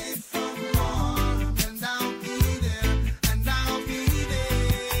me safe from harm, and I'll be there, and I'll be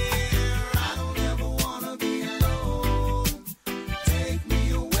there. I don't ever wanna be alone. Take me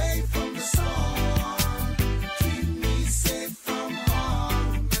away from the storm. Keep me safe from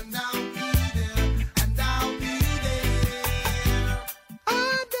harm, and I'll be there, and I'll be there.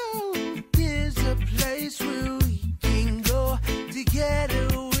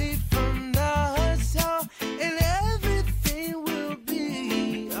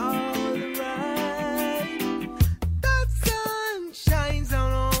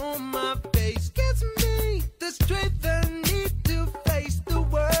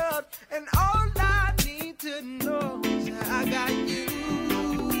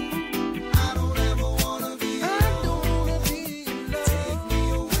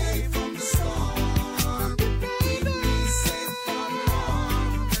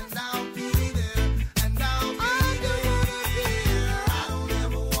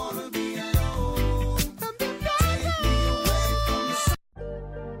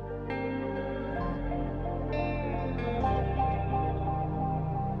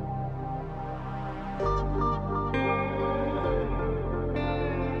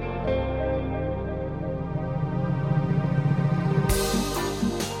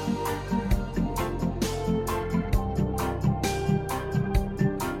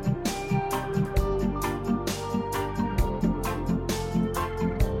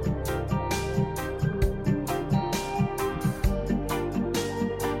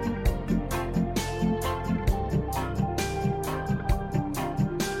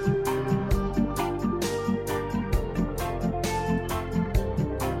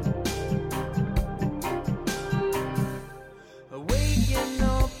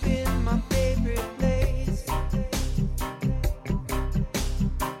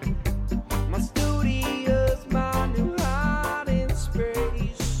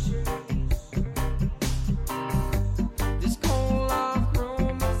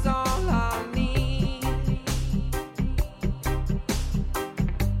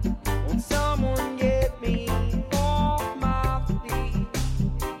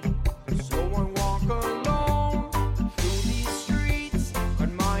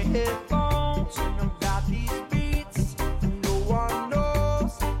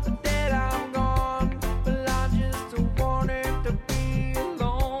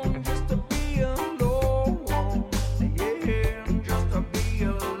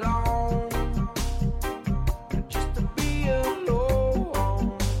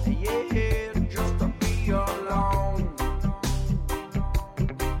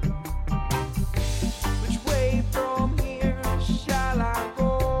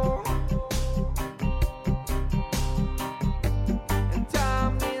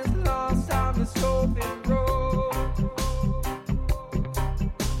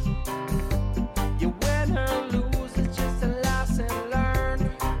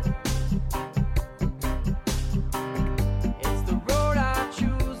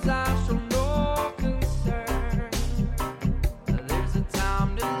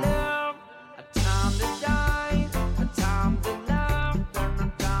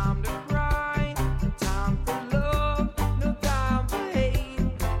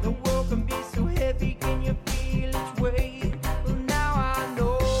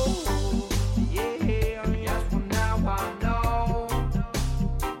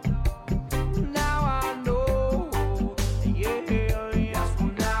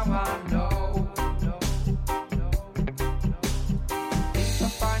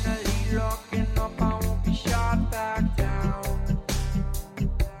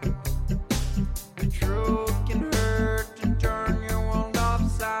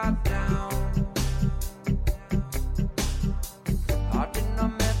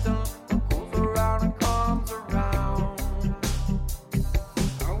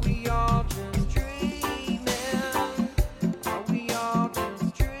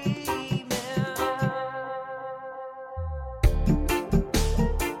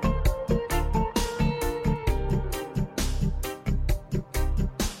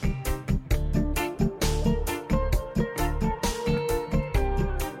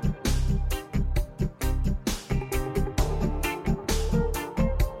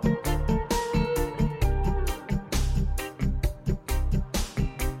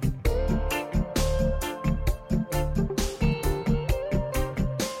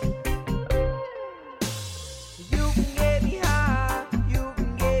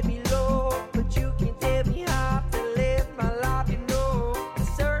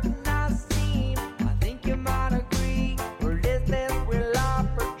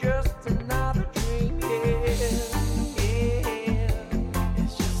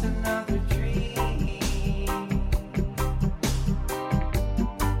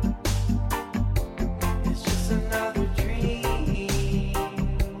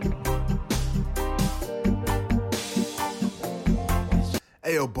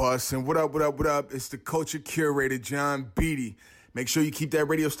 Yo, boss, and what up? It's the culture curator, John Beatty. Make sure you keep that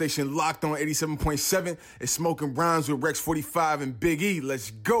radio station locked on 87.7. It's Smoking Rhymes with Rex 45 and Big E.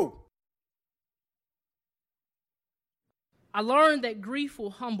 Let's go. I learned that grief will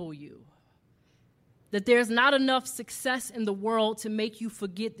humble you, that there's not enough success in the world to make you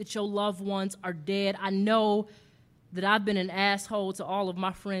forget that your loved ones are dead. I know that I've been an asshole to all of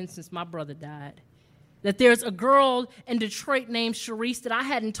my friends since my brother died. That there's a girl in Detroit named Sharice that I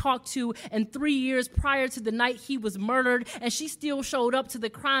hadn't talked to in 3 years prior to the night he was murdered, and she still showed up to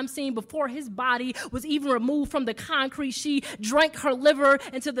the crime scene before his body was even removed from the concrete. She drank her liver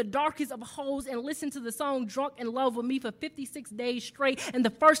into the darkest of holes and listened to the song Drunk in Love with Me for 56 days straight. And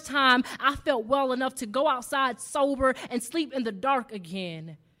the first time I felt well enough to go outside sober and sleep in the dark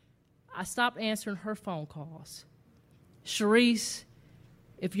again, I stopped answering her phone calls. Sharice,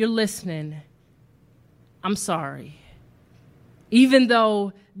 if you're listening, I'm sorry. Even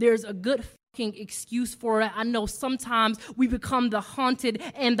though there's a good fucking excuse for it, I know sometimes we become the haunted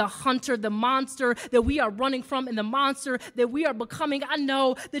and the hunter, the monster that we are running from and the monster that we are becoming. I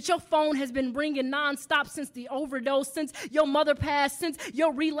know that your phone has been ringing nonstop since the overdose, since your mother passed, since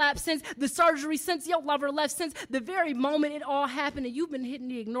your relapse, since the surgery, since your lover left, since the very moment it all happened, and you've been hitting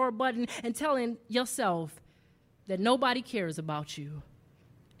the ignore button and telling yourself that nobody cares about you.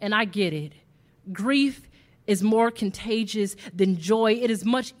 And I get it. Grief is more contagious than joy. It is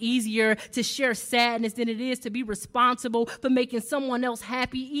much easier to share sadness than it is to be responsible for making someone else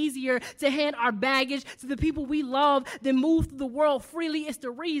happy. Easier to hand our baggage to the people we love than move through the world freely. It's the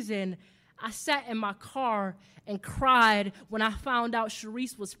reason I sat in my car and cried when I found out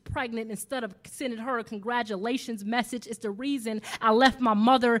Sharice was pregnant instead of sending her a congratulations message. It's the reason I left my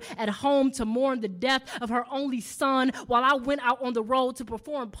mother at home to mourn the death of her only son while I went out on the road to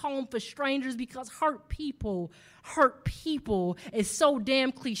perform Poem for Strangers, because hurt people is so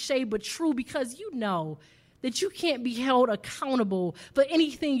damn cliche but true, because you know that you can't be held accountable for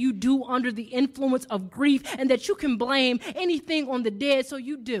anything you do under the influence of grief, and that you can blame anything on the dead, so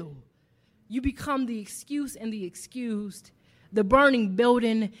you do. You become the excuse and the excused, the burning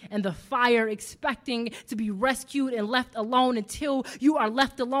building and the fire, expecting to be rescued and left alone until you are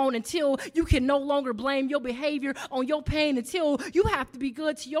left alone, until you can no longer blame your behavior on your pain, until you have to be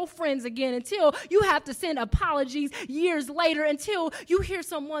good to your friends again, until you have to send apologies years later, until you hear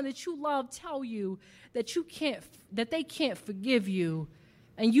someone that you love tell you that they can't forgive you,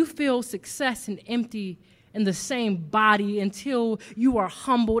 and you feel success and empty in the same body, until you are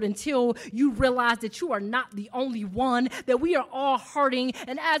humbled, until you realize that you are not the only one, that we are all hurting,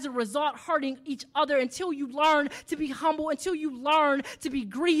 and as a result hurting each other, until you learn to be humble, until you learn to be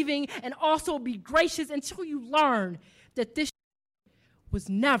grieving and also be gracious, until you learn that this was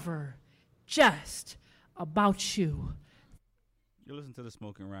never just about you. You listen to the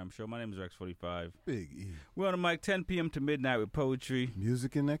Smoking Rhyme Show. My name is Rex 45. Big E. We're on the mic 10 p.m. to midnight with poetry,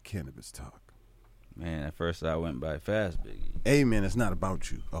 music, and that cannabis talk. Man, at first I went by fast, Big E. Hey, man, it's not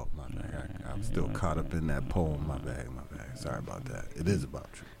about you. Oh, my bad. I'm still caught up in that poem. My bad. Sorry about that. It is about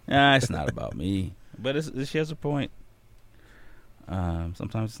you. Nah, it's not about me. But she has a point.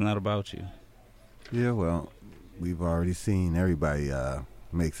 Sometimes it's not about you. Yeah, well, we've already seen everybody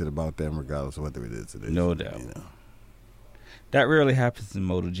makes it about them regardless of whether it is. No doubt. You know. That rarely happens in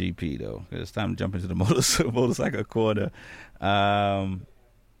MotoGP, though. It's time to jump into the motorcycle corner.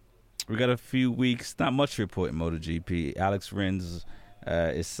 We got a few weeks, not much to report in MotoGP. Alex Rins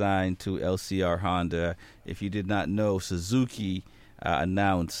is signed to LCR Honda. If you did not know, Suzuki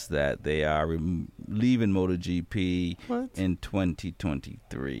announced that they are leaving MotoGP in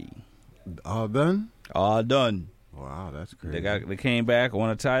 2023. All done? All done. Wow, that's crazy. They came back, won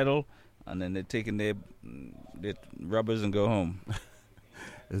a title, and then they're taking their rubbers and go home.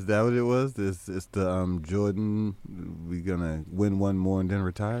 Is that what it was? It's the Jordan, we gonna win one more and then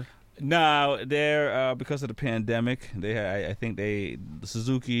retire? No, they're because of the pandemic. I think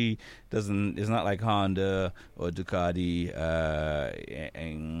Suzuki is not like Honda or Ducati.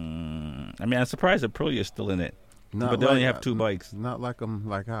 And I mean, I'm surprised that Aprilia is still in it, but they only have two bikes. Not like them,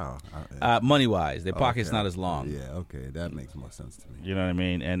 like how? Money wise, their pocket's not as long. Yeah, okay, that makes more sense to me. You know what I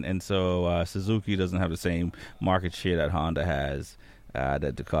mean? And so Suzuki doesn't have the same market share that Honda has. That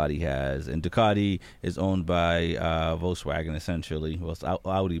Ducati has, and Ducati is owned by Volkswagen essentially. Well, it's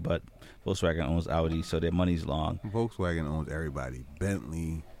Audi, but Volkswagen owns Audi, so their money's long. Volkswagen owns everybody.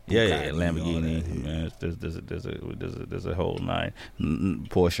 Bentley, Bugatti, Lamborghini. Man, there's a whole nine.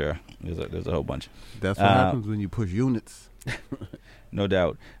 Porsche. There's a whole bunch. That's what happens when you push units. No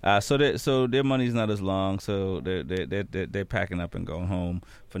doubt. So their money's not as long. So they're packing up and going home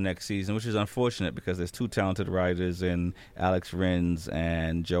for next season, which is unfortunate because there's two talented writers in Alex Rins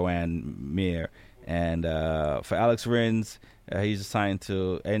and Joanne Mir. And for Alex Rins, he's assigned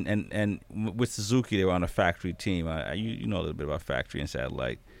to and with Suzuki, they were on a Factory team. You know a little bit about Factory and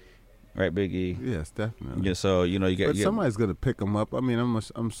Satellite. Right, Big E? Yes, definitely. Yeah, so you get. But somebody's gonna pick him up. I mean, I'm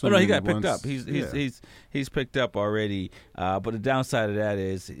assuming. Oh, no, he got picked up. He's picked up already. But the downside of that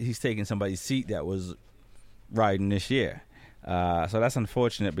is he's taking somebody's seat that was riding this year. So that's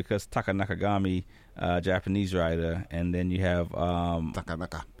unfortunate because Taka Nakagami, Japanese rider, and then you have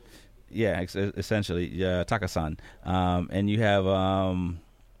Takanaka. Yeah, essentially, Taka-san, and you have.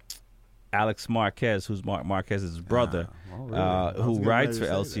 Alex Marquez, who's Marquez's brother, who rides for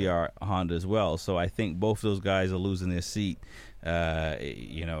LCR Honda as well. So I think both those guys are losing their seat, which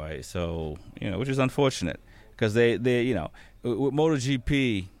is unfortunate because they with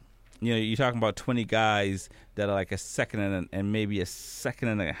MotoGP, you're talking about 20 guys that are like a second and maybe a second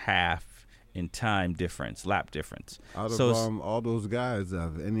and a half in time difference, lap difference. Out of all those guys,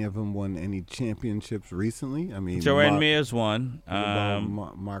 have any of them won any championships recently? I mean, Joanne Mir's won.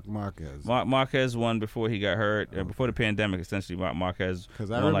 Mark Marquez. Mark Marquez won before he got hurt, before the pandemic. Essentially, Mark Marquez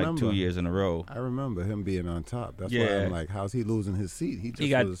won like 2 years in a row. I remember him being on top. That's why I'm like, how's he losing his seat?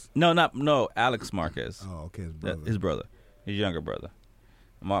 Alex Marquez. Oh, okay, his brother. His younger brother.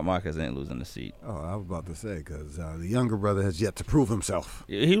 Mark Marquez ain't losing the seat. Oh, I was about to say because the younger brother has yet to prove himself.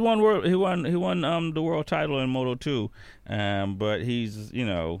 He won the world title in Moto2, but he's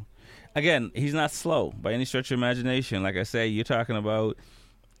again he's not slow by any stretch of imagination. Like I say, you're talking about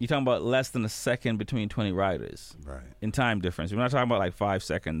less than a second between 20 riders, right? In time difference. We're not talking about like 5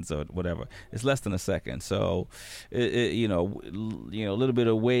 seconds or whatever. It's less than a second. So, a little bit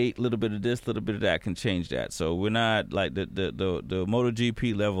of weight, a little bit of this, a little bit of that can change that. So we're not like the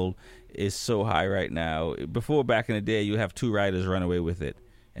MotoGP level is so high right now. Before, back in the day, you have 2 riders run away with it,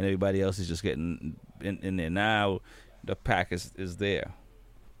 and everybody else is just getting in there. Now the pack is there.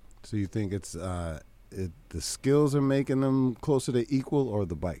 So you think it's the skills are making them closer to equal, or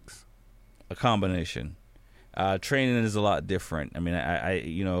the bikes? A combination. Training is a lot different. I mean,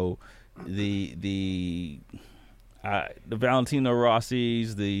 the Valentino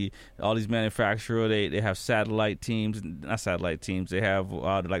Rossi's, all these manufacturers, they have satellite teams, not satellite teams. They have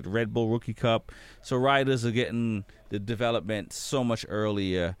like the Red Bull Rookie Cup. So riders are getting the development so much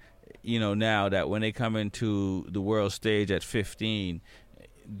earlier. Now that when they come into the world stage at 15,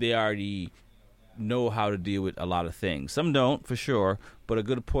 they already know how to deal with a lot of things. Some don't, for sure, but a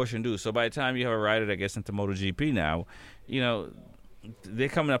good portion do. So by the time you have a rider that gets into MotoGP now, they're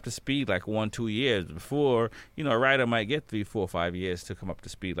coming up to speed like 1-2 years. Before, a rider might get 3, 4, 5 years to come up to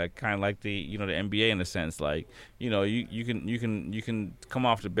speed, like kind of like the the NBA in a sense. Like you can come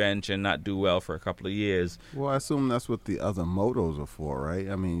off the bench and not do well for a couple of years. Well, I assume that's what the other motos are for, right?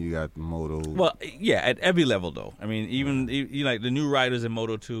 I mean, you got moto. Well, yeah, at every level though. I mean, even like the new riders in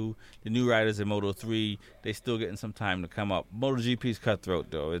Moto2, the new riders in Moto3, they still getting some time to come up. MotoGP's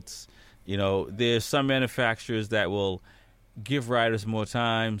cutthroat though. It's there's some manufacturers that will give riders more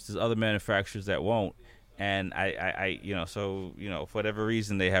times. There's other manufacturers that won't, and for whatever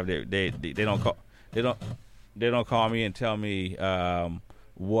reason they have they don't call me and tell me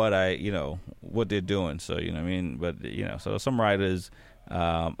what they're doing. So what I mean, but so some riders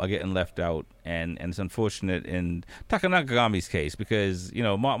are getting left out, and it's unfortunate in Taka Nakagami's case because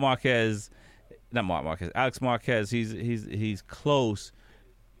Alex Marquez, he's close.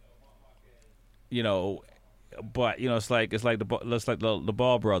 But it's like the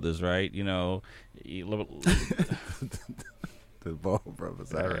Ball brothers, right? The Ball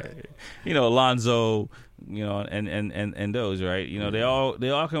brothers, all right. Alonso, and those, right? They all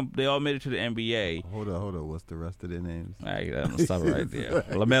made it to the NBA. Hold on. What's the rest of their names? All right, I'm gonna stop it right there.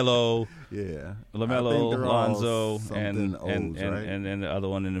 LaMelo, yeah, Alonso, and right? and the other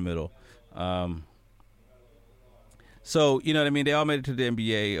one in the middle. So you know what I mean? They all made it to the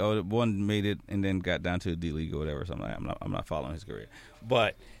NBA, or one made it and then got down to the D League or whatever. So I'm not following his career,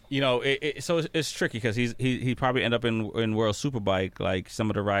 but so it's tricky because he probably end up in World Superbike like some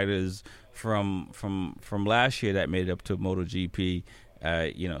of the riders from last year that made it up to MotoGP.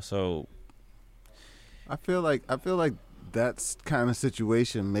 So I feel like that kind of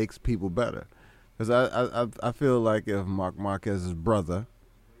situation makes people better because I feel like if Marc Marquez's brother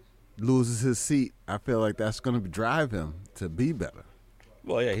loses his seat, I feel like that's going to drive him to be better.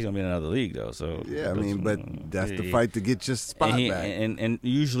 Well, yeah, he's going to be in another league, though. So yeah, I mean, but that's the fight to get your spot back. And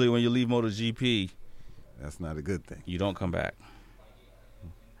usually when you leave MotoGP, that's not a good thing. You don't come back.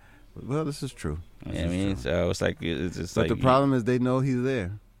 Well, this is true. You know what I mean? So it's like it's just But like the problem is they know he's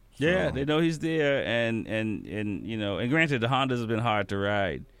there. Yeah, So- they know he's there, and you know, and granted, the Hondas have been hard to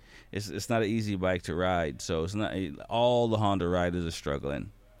ride. It's not an easy bike to ride, so it's not all the Honda riders are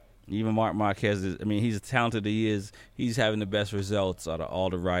struggling. Even Marc Marquez is. I mean, he's as talented as he is. He's having the best results out of all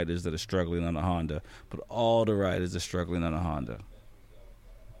the riders that are struggling on a Honda. But all the riders are struggling on a Honda.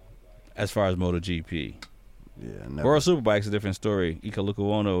 As far as MotoGP. Yeah, never. World Superbike's a different story. Ika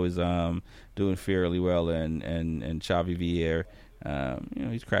Lukowono is doing fairly well, and Xavi Villar, you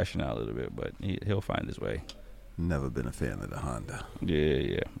know, he's crashing out a little bit, but he'll find his way. Never been a fan of the Honda.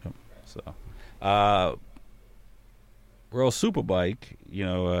 Yeah. So, World Superbike, you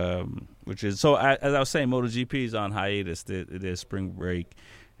know, which is so. As I was saying, MotoGP is on hiatus. Their spring break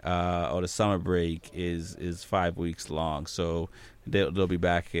or the summer break is 5 weeks long. So they'll be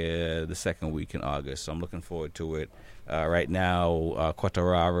back the second week in August. So I'm looking forward to it. Right now,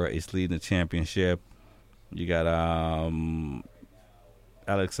 Quartararo is leading the championship. You got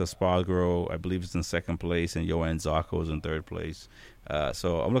Alex Espargaro, I believe, is in second place, and Johan Zarco is in third place.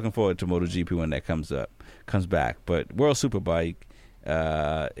 So I'm looking forward to MotoGP when that comes back. But World Superbike,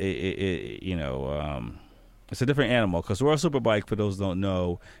 you know, it's a different animal because World Superbike, for those who don't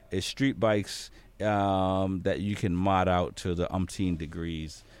know, is street bikes that you can mod out to the umpteen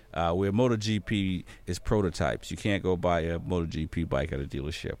degrees. Where MotoGP is prototypes. You can't go buy a MotoGP bike at a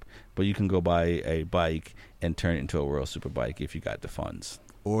dealership, but you can go buy a bike and turn it into a World Superbike if you got the funds.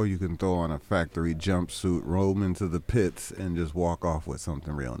 Or you can throw on a factory jumpsuit, roll into the pits, and just walk off with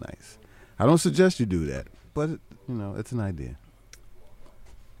something real nice. I don't suggest you do that, but you know, it's an idea.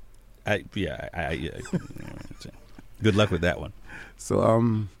 Good luck with that one.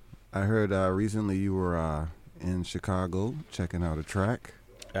 So I heard recently you were in Chicago checking out a track.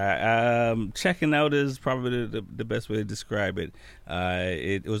 Checking out is probably the best way to describe it.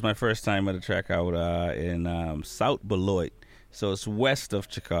 It was my first time at a track out in South Beloit. So it's west of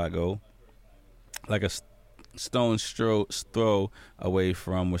Chicago, like a stone's throw away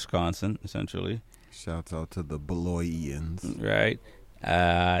from Wisconsin, essentially. Shouts out to the Beloitians. Right.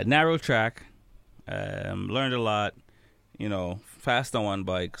 Narrow track. Learned a lot. You know, fast on one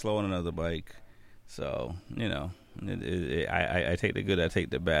bike, slow on another bike. So, you know, I take the good, I take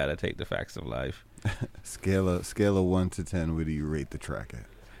the bad, I take the facts of life. Scale of 1 to 10, where do you rate the track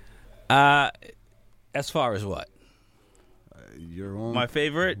at? As far as what? Your own, my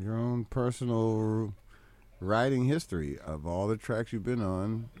favorite? Your own personal riding history of all the tracks you've been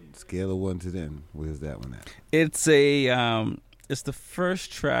on. Scale of 1 to 10, where's that one at? It's it's the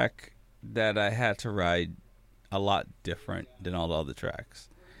first track that I had to ride a lot different than all the other tracks.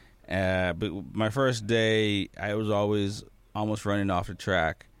 But my first day, I was always almost running off the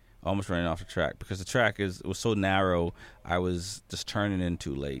track because the track was so narrow. I was just turning in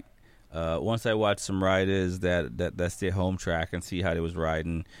too late. Once I watched some riders that's their home track and see how they was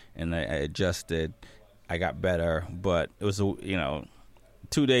riding, and I adjusted, I got better. But it was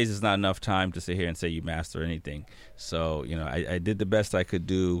 2 days is not enough time to sit here and say you master anything. So I did the best I could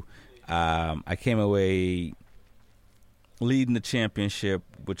do. I came away leading the championship,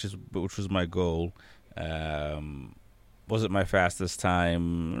 which was my goal. Was it my fastest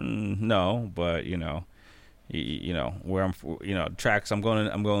time? No, but where I'm, tracks. I'm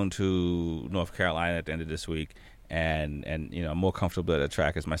going to North Carolina at the end of this week, and I'm more comfortable at a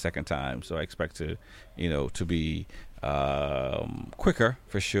track. It's my second time, so I expect to be quicker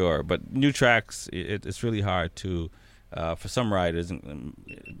for sure. But new tracks, it's really hard to for some riders. I'm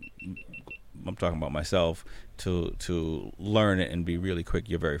talking about myself to learn it and be really quick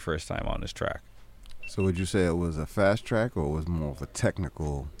your very first time on this track. So would you say it was a fast track or was more of a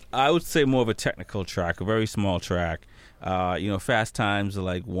technical? I would say more of a technical track, a very small track. Fast times are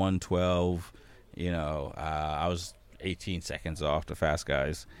like 1:12. I was 18 seconds off the fast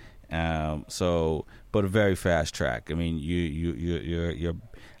guys. But a very fast track. I mean, you're.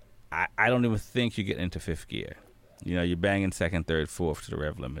 I don't even think you get into fifth gear. You're banging second, third, fourth to the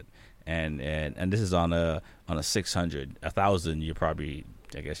rev limit, and this is on a 600, 1,000. You're probably,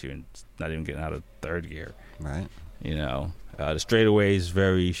 I guess you're not even getting out of third gear. Right. The straightaway is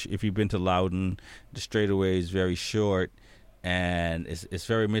very. If you've been to Loudon, the straightaway is very short, and it's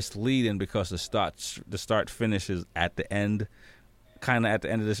very misleading because the start finish is at the end, kind of at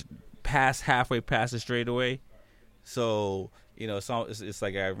the end of this, halfway past the straightaway. So it's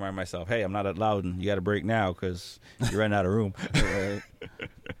like I remind myself, hey, I'm not at Loudon. You got to break now because you're running out of room.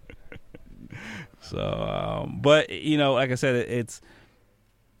 So, but like I said, it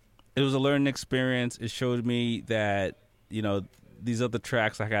was a learning experience. It showed me that these other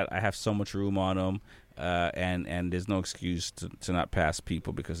tracks I have so much room on them. and there's no excuse to not pass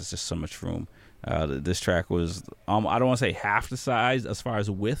people because it's just so much room. This track was, I don't want to say half the size as far as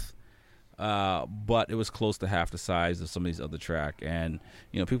width, but it was close to half the size of some of these other track, and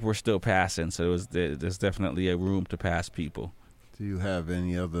people were still passing, so there's definitely a room to pass people. Do you have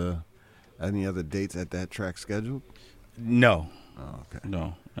any other dates at that track scheduled? No. Oh, okay.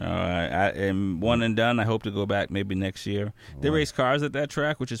 No. I am one and done. I hope to go back maybe next year. They race cars at that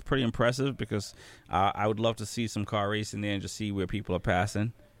track, which is pretty impressive because I would love to see some car racing there and just see where people are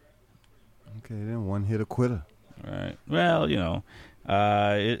passing. Okay, then one hit a quitter. All right. Well,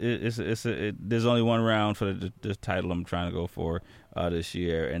 there's only one round for the title I'm trying to go for this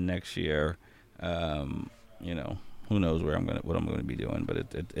year, and next year, who knows what I'm gonna be doing, but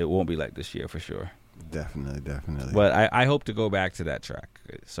it won't be like this year for sure. Definitely. But I hope to go back to that track.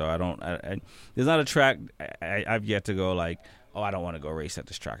 So there's not a track I've yet to go like, oh, I don't want to go race at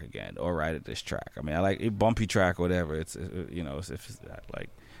this track again or ride at this track. I mean, I like a bumpy track or whatever. It's like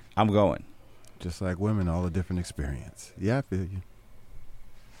I'm going. Just like women, all a different experience. Yeah, I feel you.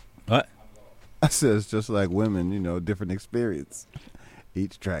 What? I said it's just like women, different experience.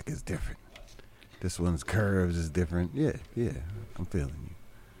 Each track is different. This one's curves is different. Yeah, I'm feeling you.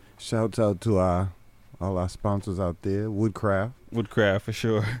 Shouts out to all our sponsors out there. Woodcraft for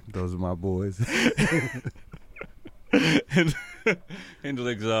sure. Those are my boys. Handle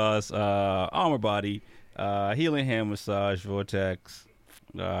Exhaust, Armor Body, Healing Hand Massage, Vortex,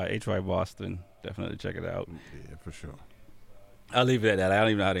 HY Boston. Definitely check it out. Yeah, for sure. I'll leave it at that. I don't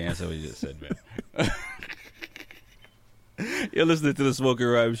even know how to answer what you just said, man. You're listening to the Smoking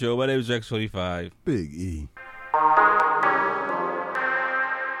Rhyme Show. My name is Rex25. Big E.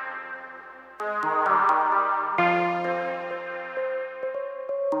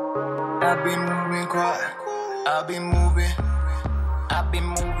 I've been moving quiet. I've been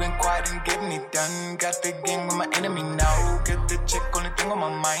moving quiet and getting it done. Got the gang with my enemy now. Get the check on the thing on my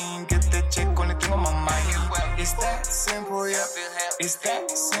mind. Get the check on the thing on my mind. It's that simple, yeah. It's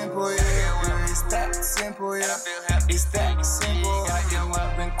that simple, yeah. It's that simple, yeah. It's that simple.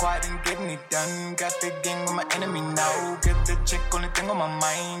 I've been quiet and getting it done. Got the gang with my enemy now. Get the check on the thing on my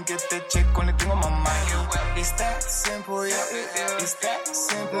mind. Get the check on the thing on my mind. It's that simple, yeah. It's that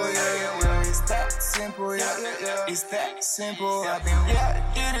simple, yeah. It's that simple, yeah. It's that simple.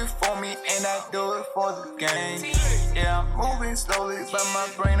 Did it for me and I do it for the game. Yeah, I'm moving slowly, but my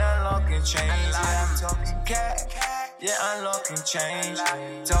brain unlocking change. Yeah, I'm talking cash. Yeah, unlocking change.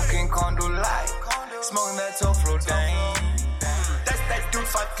 Talking condo light. Smoking that top floor dang. That's that dude,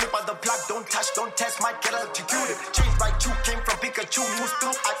 5 flip on the block. Don't touch, don't test, might get electrocuted. Change by two, came from Pikachu. Moves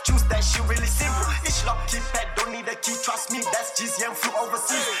through, I choose that shit really simple. It's lock, keep that, don't need a key. Trust me, that's GZM, flew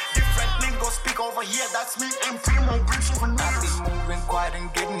overseas. Different lingo, speak over here, that's me. And primo, brief for me. I've been moving quiet and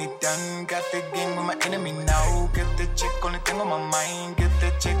getting it done. Got the game with my enemy now. Get the check on the thing on my mind. Get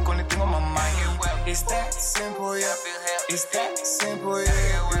the check on the thing on my mind. It's that simple, yeah. It's that simple,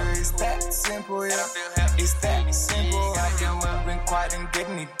 yeah. It's that simple, yeah. It's that simple. I've been quiet and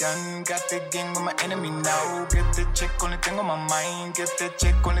getting it done. Got the game with my enemy now. Get the check on the thing on my mind. Get the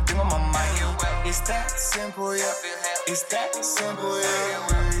check on the thing on my mind. It's that simple, yeah. It's that simple,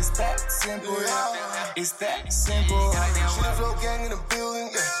 yeah. It's that simple, yeah. It's that simple. Shit flow gang in the building,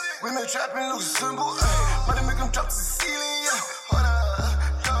 yeah. We make trapping look simple, money make them drop to the ceiling, yeah. Hold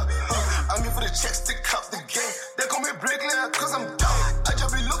up, I'm here for the checks to cop the game. They call me bricklayer cause I'm dope. I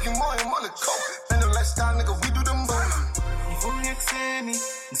just be looking more and more the coke. And the lifestyle nigga, we do them both. Ngivuka ekseni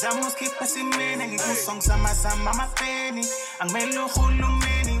ngizama usikhipha simene ngikusongisa amazama amapeni angimele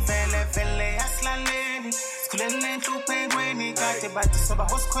uhulumeni vele yasilaleni sikhulele enhluphekweni kade bathi soba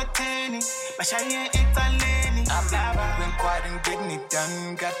hosikhotheni bashaye ecaleni. I've been quiet and getting it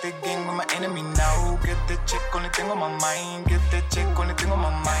done. Got the gang with my enemy now. Get the check on the thing on my mind. Get the check on the thing on my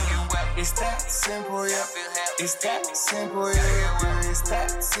mind. It's that simple, yeah. It's that simple, yeah. It's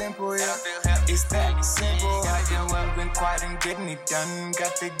that simple, yeah. It's that simple. I've been quiet and getting it done.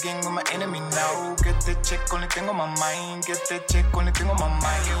 Got the gang with my enemy now. Get the check on the thing on my mind. Get the check on the thing on my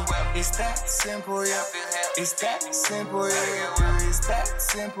mind. It's that simple, yeah. It's that simple, yeah. It's that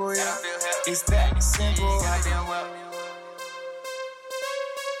simple, yeah. It's that simple.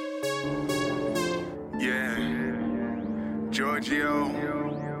 Yeah, Giorgio,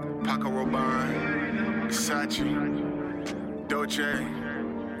 Paco Rabanne, Versace, Dolce,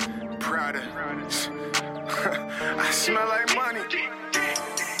 Prada. I smell like money.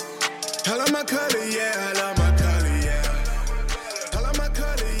 I love my color, yeah, I love my color, yeah. I love my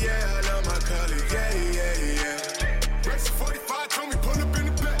color, yeah, I love my color, yeah. Rex 45 told me pull up in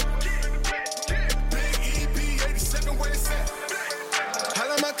the back. Big EP 87 where it's at. I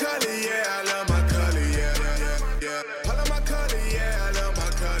love my color, yeah, I love my color, yeah.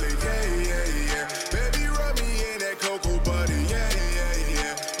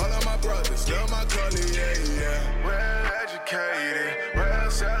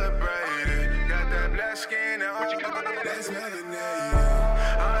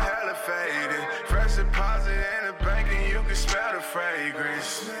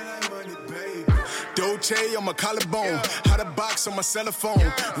 HA on my collarbone. How to box on my cell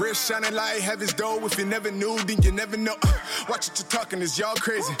phone. Real shining light, heaven's door. If you never knew, then you never know. Watch what you're talking, is y'all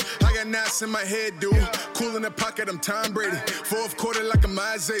crazy. I got knots in my head, dude. Cool in the pocket, I'm Tom Brady. Fourth quarter like I'm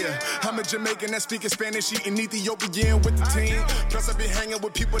Isaiah. I'm a Jamaican that speaking Spanish, eating Ethiopian with the team. Plus I be hanging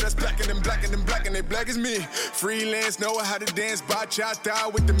with people that's blacker than black and black and they black as me. Freelance, know how to dance,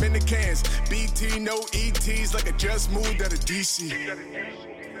 bachata with Dominicans. BT, no ETs, like I just moved out of DC.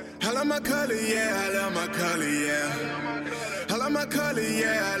 I love my color, yeah, I love my color, yeah. I love my color,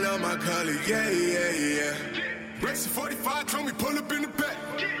 yeah, I love my color, yeah, yeah, yeah. Rexy 45 told me pull up in the back.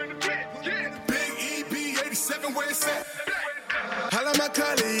 Big EB 87 where it's at. I love my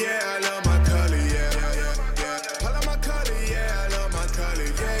color, yeah, I love my color, yeah. I love my color, yeah, I love my color,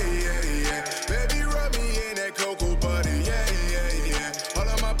 yeah, yeah, yeah. Baby, rub me in that cocoa butter, yeah, yeah, yeah. All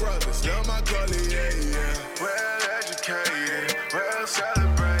of my brothers love my color, yeah, yeah. Well educated, well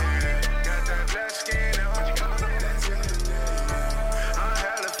celebrated. Got that black skin on. I'm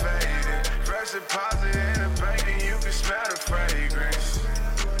hella faded. Fresh deposit in the bank and you can smell the fragrance.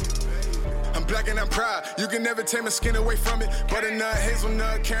 I'm black and I'm proud. You can never take my skin away from it. Butternut,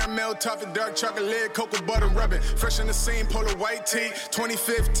 hazelnut, caramel, toffee, dark chocolate, cocoa butter rubbing. Fresh in the scene, polar white tee.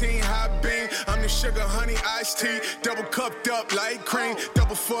 2015 hot bean. I'm the sugar, honey, iced tea. Double cupped up like cream.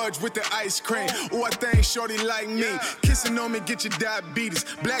 Double fudge with the ice cream. Ooh, I think shorty like me. Kissing on me, get your diabetes.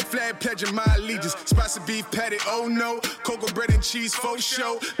 Black flag pledging my allegiance. Spicy beef patty, oh no. Cocoa bread and cheese for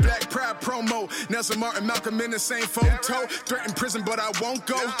show. Black pride promo. Nelson Martin, Malcolm in the same photo. Threatened prison, but I won't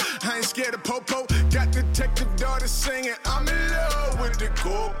go. I ain't scared of popo. Got detective daughter singing, I'm in love with the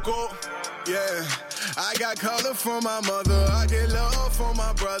cocoa. Yeah, I got color for my mother. I get love for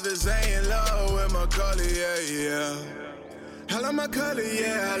my brothers. They in love with my color, yeah, yeah. I love my color,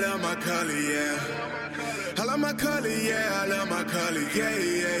 yeah, I love my color, yeah. I love my color, yeah, I love my color, yeah,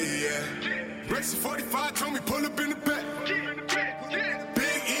 yeah, yeah. Rexy 45 told me pull up in the back.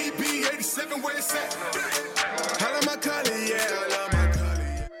 Big EB 87 where it's at. I love my color, yeah, I love my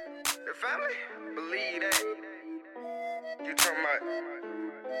color. The family? Believe that. You talking about?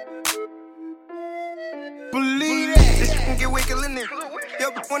 Believe that. This can get wicked in there. Yo,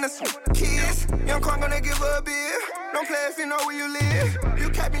 wanna see kids. Young Kwan gonna give her a beer. Don't play if you know where you live. You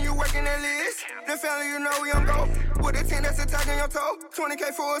capping, you working that list. The family, you know we on go. With a 10 that's attacking your toe.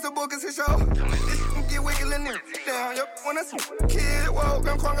 20K for us, the book is his show. This can get wicked in there. Down, yo, wanna see kid. Whoa,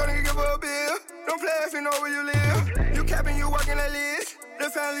 Young Kwan gonna give her a beer. Don't play if you know where you live. You capping, you working that list. The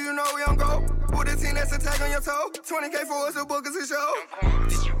family, you know we on go. With a 10 that's attacking your toe. 20K for us, the book is his show.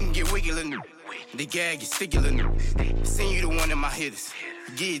 This you can get wiggle in them. The gag is sticky in them. Send you the one in my hitters.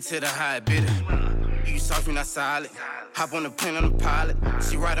 Get it to the high bidder. You soft, you not solid. Hop on the plane on the pilot.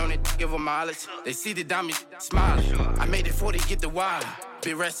 She ride on it, give her mileage. They see the diamond smiling. I made it for they get the wallet.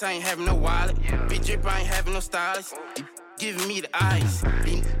 Big rest, I ain't having no wallet. Big drip, I ain't having no stylist. Giving me the eyes.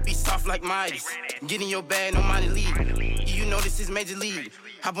 Be soft like Midas. Get in your bag, no money leave. You know this is major league.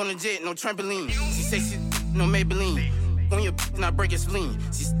 Hop on the jet, no trampoline. She say she no Maybelline. On your not break your spleen.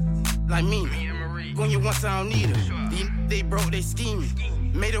 She's like me. On your once, I don't need her. They broke, they scheming.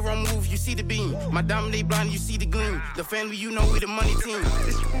 Made a wrong move, you see the beam. My diamond, they blind, you see the gleam. The family, you know we the money team.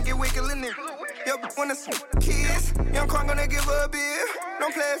 This can get wicked in there. Yo, wanna see kids. Young Kwan gonna give her a beer.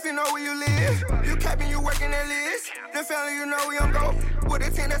 Don't play if you know where you live. You capping, you working that list. The family, you know we on go. With a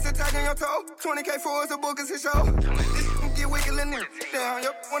 10 that's attacking your toe. 20K for us, the book is his show. This can get wicked in there. Down, yo,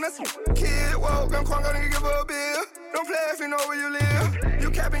 wanna see kid. Whoa, Young Kwan gonna give her a beer. Don't play if you know where you live. You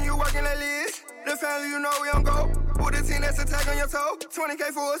capping, you working that list. The family, you know we on go. With a 10 that's attacking your toe.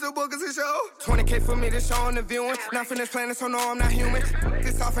 20K for us, the book is his show. 20K for me, this show on the viewing. Not from this planet, so no, I'm not human.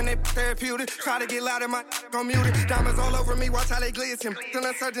 This off and they therapeutic. Try to get louder, my gon' mute it. Diamonds all over me, watch how they glisten. Then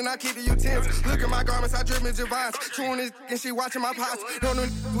I'm surgeon, I keep the utensils. Look at my garments, I drip in Javons. Chewing this and she watching my pots. No,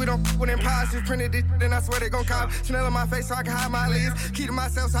 we don't put in pies. Just printed it, then I swear they gon' cop. Chanel on my face so I can hide my lids. Keep to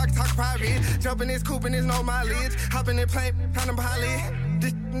myself so I can talk private. Jumping this coupe and there's no mileage. Hopping in plane, counting pilot.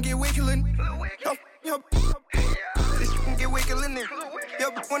 This can get wiggling. Yo, this can get wicked in there. Yo,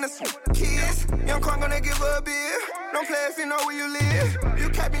 wanna see kids. Young Kwan gonna give her a beer. Don't play if you know where you live. You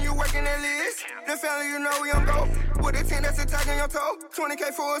capping, you working that list. The family, you know we on go. With a 10 that's attacking your toe.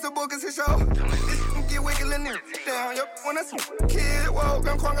 20K for us, the book is his show. This can get wicked in there. Down, yo, wanna see kid. Whoa,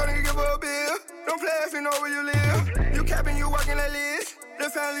 Young Kwan gonna give her a beer. Don't play if you know where you live. You capping, you working that list. The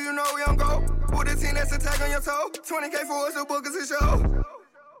family, you know we on go. With a 10 that's attacking your toe. 20K for us, the book is his show.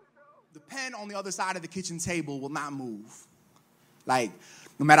 The pen on the other side of the kitchen table will not move. Like,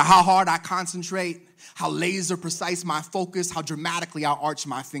 no matter how hard I concentrate, how laser precise my focus, how dramatically I arch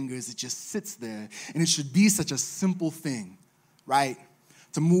my fingers, it just sits there. And it should be such a simple thing, right?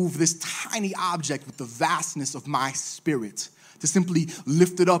 to move this tiny object with the vastness of my spirit, to simply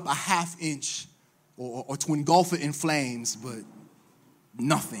lift it up a half inch or to engulf it in flames, but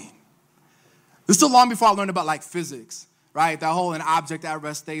nothing. This is still long before I learned about like physics, right? That whole an object at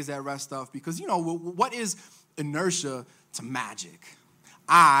rest stays at rest stuff. Because, you know, what is inertia to magic?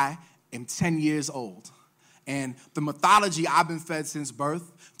 I am 10 years old. And the mythology I've been fed since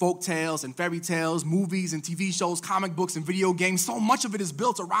birth, folk tales and fairy tales, movies and TV shows, comic books and video games, so much of it is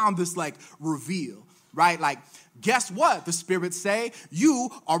built around this like reveal, right? Like, guess what? The spirits say, you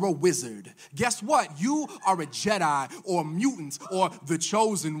are a wizard. Guess what? You are a Jedi or a mutant or the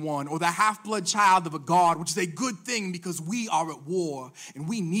chosen one or the half-blood child of a god, which is a good thing because we are at war and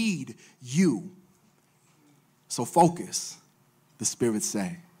we need you. So focus, the spirits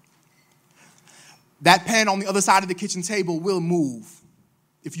say. That pen on the other side of the kitchen table will move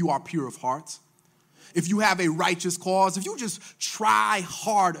if you are pure of heart. If you have a righteous cause, if you just try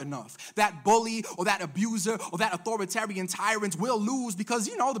hard enough, that bully or that abuser or that authoritarian tyrant will lose because,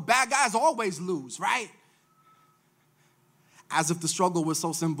 you know, the bad guys always lose, right? As if the struggle was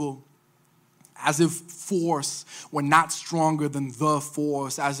so simple, as if force were not stronger than the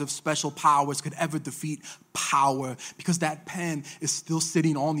force, as if special powers could ever defeat power, because that pen is still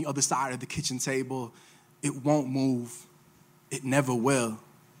sitting on the other side of the kitchen table. It won't move. It never will.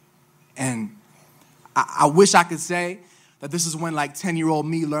 And I wish I could say that this is when like 10-year-old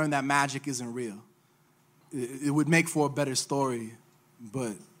me learned that magic isn't real. It would make for a better story,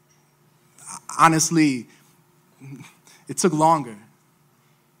 but honestly, it took longer.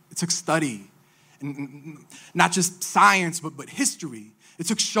 It took study, and not just science, but history. It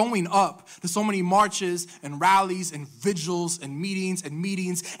took showing up to so many marches and rallies and vigils and meetings,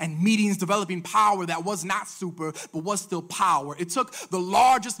 developing power that was not super, but was still power. It took the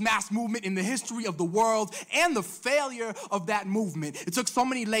largest mass movement in the history of the world and the failure of that movement. It took so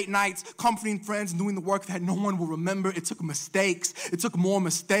many late nights comforting friends and doing the work that no one will remember. It took mistakes. It took more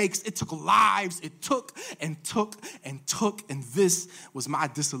mistakes. It took lives. It took and took and took. And this was my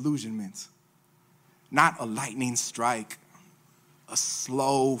disillusionment. Not a lightning strike. A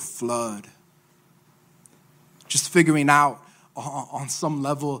slow flood. Just figuring out on some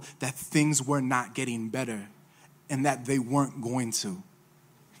level that things were not getting better and that they weren't going to.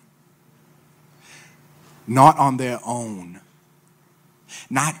 Not on their own.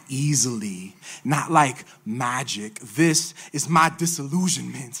 Not easily, not like magic. This is my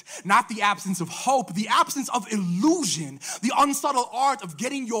disillusionment. Not the absence of hope, the absence of illusion, the unsubtle art of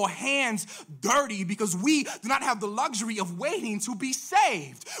getting your hands dirty because we do not have the luxury of waiting to be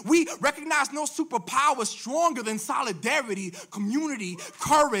saved. We recognize no superpower stronger than solidarity, community,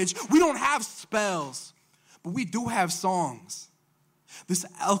 courage. We don't have spells, but we do have songs. This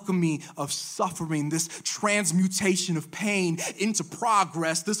alchemy of suffering, this transmutation of pain into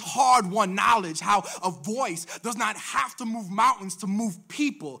progress, this hard-won knowledge, how a voice does not have to move mountains to move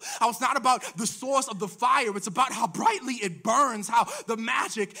people. How it's not about the source of the fire, it's about how brightly it burns, how the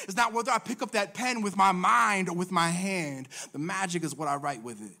magic is not whether I pick up that pen with my mind or with my hand. The magic is what I write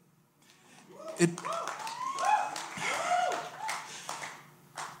with it.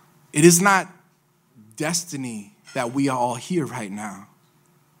 It is not destiny that we are all here right now.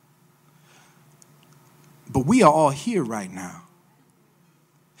 But we are all here right now.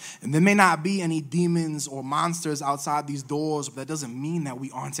 And there may not be any demons or monsters outside these doors, but that doesn't mean that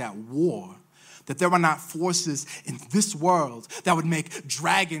we aren't at war. That there are not forces in this world that would make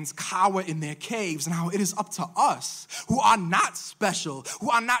dragons cower in their caves, and how it is up to us, who are not special, who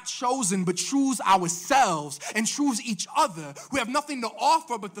are not chosen, but choose ourselves and choose each other, who have nothing to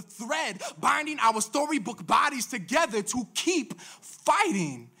offer but the thread binding our storybook bodies together to keep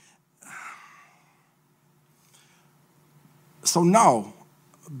fighting. So no,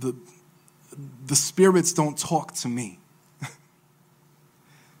 the spirits don't talk to me.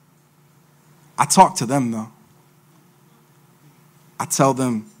 I talk to them, though. I tell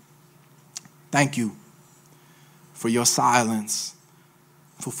them, thank you for your silence,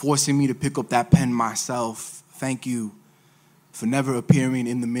 for forcing me to pick up that pen myself. Thank you for never appearing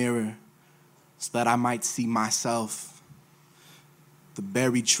in the mirror so that I might see myself, the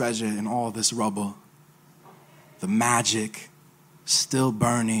buried treasure in all this rubble, the magic still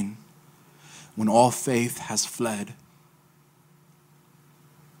burning when all faith has fled.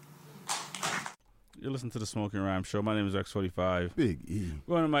 You're listening to the Smoking Rhyme Show. My name is X45. Big E.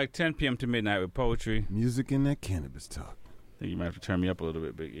 We're on the mic 10 p.m. to midnight with poetry. Music and that cannabis talk. I think you might have to turn me up a little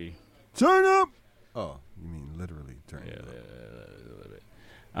bit, Big E. Turn up! Oh, you mean literally turn up. A little bit.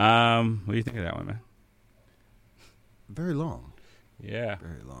 What do you think of that one, man? Very long. Yeah.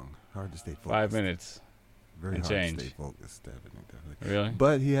 Very long. Hard to stay focused. 5 minutes. Very And hard change. to stay focused, definitely. Really?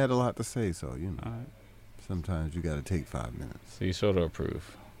 But he had a lot to say, so, you know. Sometimes you got to take 5 minutes. So you sort of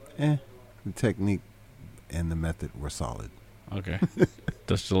approve. The technique and the method were solid. Okay.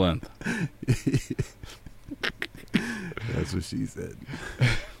 Just the length. That's what she said.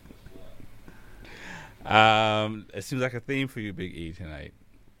 It seems like a theme for you, Big E, tonight.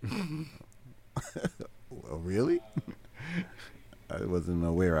 Well, really? I wasn't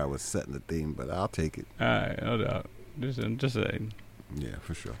aware I was setting the theme, but I'll take it. All right, no doubt. Just saying. Yeah,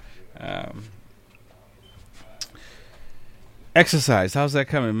 for sure. Exercise. How's that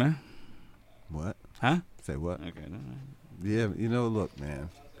coming, man? What? Huh? Say what? Okay. No. Yeah, you know, look, man.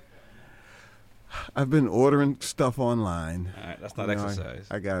 I've been ordering stuff online. All right, that's not You know, exercise.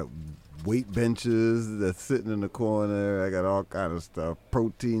 I got weight benches that's sitting in the corner. I got all kind of stuff,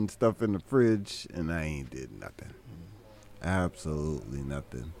 protein stuff in the fridge, and I ain't did nothing. Absolutely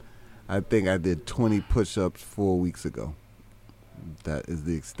nothing. I think I did 20 push-ups 4 weeks ago. That is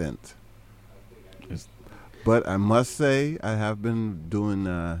the extent. But I must say, I have been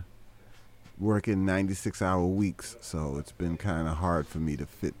doing working 96-hour weeks, so it's been kind of hard for me to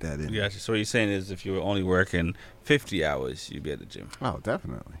fit that in. Gotcha. So what you're saying is if you were only working 50 hours, you'd be at the gym. Oh,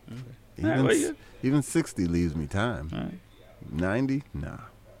 definitely. Okay. Even 60 leaves me time. Right. 90? Nah.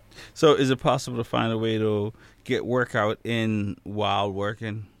 So is it possible to find a way to get workout in while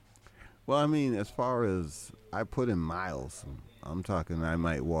working? Well, I mean, as far as I put in miles, I'm talking I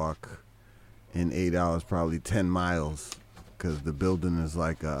might walk in 8 hours probably 10 miles because the building is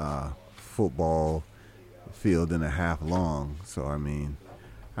like a football field and a half long. So, I mean,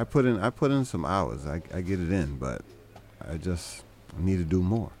 I put in some hours. I get it in, but I just need to do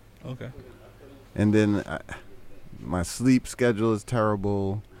more. Okay. And then my sleep schedule is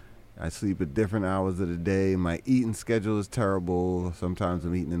terrible. I sleep at different hours of the day. My eating schedule is terrible. Sometimes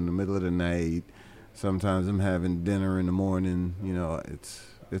I'm eating in the middle of the night. Sometimes I'm having dinner in the morning. You know, it's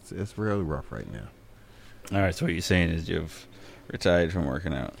really rough right now. All right. So what you're saying is you've retired from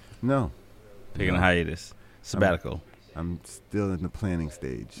working out? No. Taking a hiatus, sabbatical. I'm still in the planning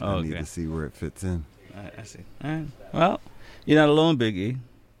stage. Oh, I need okay. to see where it fits in. All right, I see. All right. Well, you're not alone, Big E.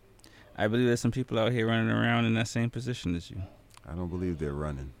 I believe there's some people out here running around in that same position as you. I don't believe they're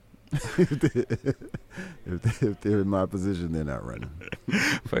running. if they're in my position, they're not running.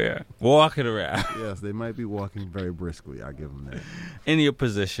 But yeah, walking around. Yes, they might be walking very briskly. I give them that. In your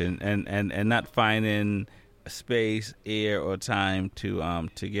position and not finding space, air, or time to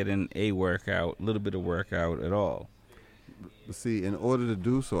get in a workout, a little bit of workout at all. See, in order to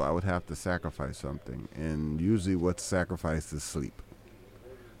do so, I would have to sacrifice something, and usually what's sacrificed is sleep.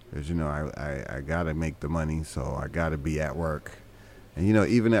 Because, you know, I got to make the money, so I got to be at work. And, you know,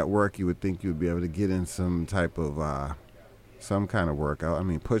 even at work, you would think you would be able to get in some type of, some kind of workout. I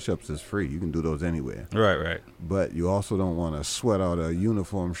mean, push-ups is free. You can do those anywhere. Right. But you also don't want to sweat out a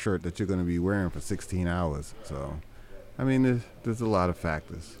uniform shirt that you're going to be wearing for 16 hours. So, I mean, there's a lot of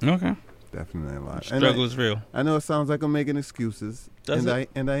factors. Okay. Definitely a lot. Struggle is real. I know it sounds like I'm making excuses. Does it?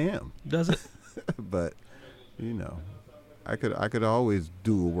 I am. Does it? But, you know, I could always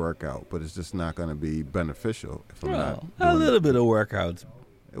do a workout, but it's just not going to be beneficial if I'm not a little bit of workouts.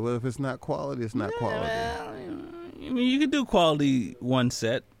 Well, if it's not quality, it's not quality. I mean, you can do quality one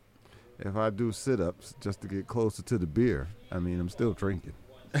set. If I do sit-ups just to get closer to the beer, I mean, I'm still drinking.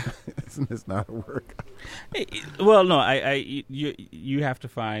 It's not a workout. Well, no, you have to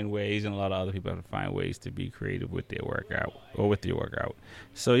find ways, and a lot of other people have to find ways to be creative with their workout or with your workout.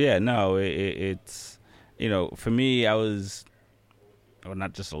 So yeah, no, it's, you know, for me, I was, well,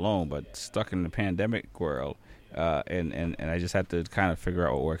 not just alone, but stuck in the pandemic world, and I just had to kind of figure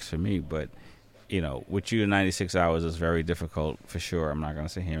out what works for me. But you know, with you, 96 hours is very difficult for sure. I'm not gonna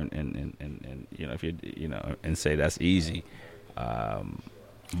sit here and you know, if you know, and say that's easy.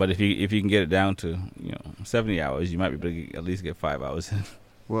 But if you can get it down to, you know, 70 hours, you might be able to at least get 5 hours in.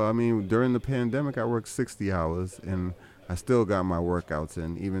 Well, I mean, during the pandemic, I worked 60 hours, and I still got my workouts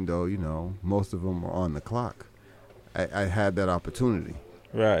in, even though, you know, most of them were on the clock. I had that opportunity.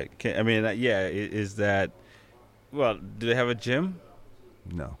 Right. I mean, yeah, is that, well, do they have a gym?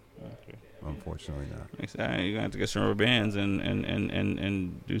 No. Okay. Unfortunately not. You're going to have to get some rubber bands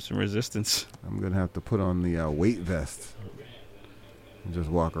and do some resistance. I'm going to have to put on the weight vest and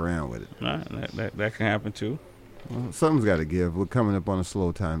just walk around with it. That can happen too. Well, something's got to give. We're coming up on a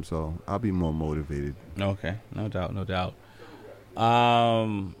slow time, so I'll be more motivated. Okay, no doubt.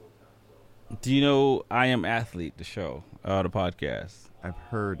 Do you know I Am Athlete, the show, the podcast? I've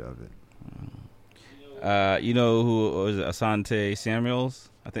heard of it. You know who was it, Asante Samuels?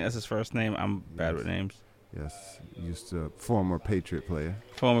 I think that's his first name. I'm bad with names. Yes, used to former Patriot player.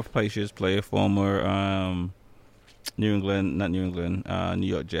 Former Patriots player, former New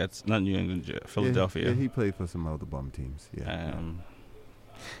York Jets, not New England, Philadelphia. Yeah, he played for some other bum teams. Yeah.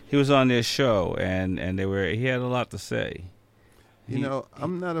 He was on their show, and he had a lot to say. You know,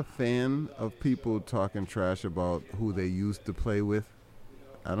 I'm not a fan of people talking trash about who they used to play with.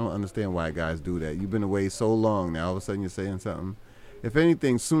 I don't understand why guys do that. You've been away so long now, all of a sudden you're saying something. If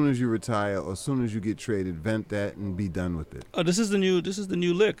anything, soon as you retire or soon as you get traded, vent that and be done with it. Oh, this is the new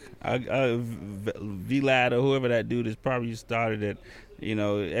lick. Vlad or whoever that dude is probably started it. You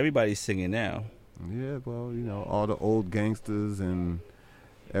know, everybody's singing now. Yeah, well, you know, all the old gangsters and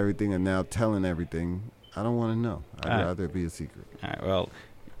everything are now telling everything. I don't want to know. I'd rather it be a secret. All right, well,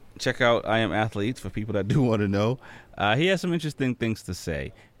 check out I Am Athletes for people that do want to know. He has some interesting things to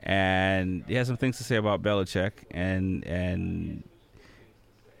say, and he has some things to say about Belichick, and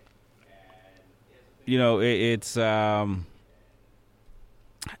you know, it's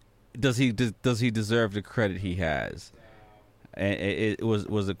does he deserve the credit he has? And it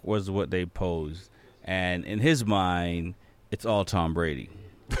was what they posed, and in his mind, it's all Tom Brady.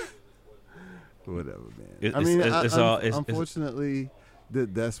 Whatever, man. Unfortunately,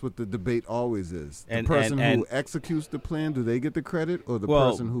 that's what the debate always is. The person who executes the plan, do they get the credit, or the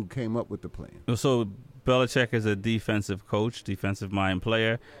person who came up with the plan? So Belichick is a defensive coach, defensive mind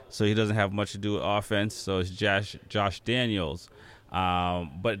player, so he doesn't have much to do with offense. So it's Josh Daniels.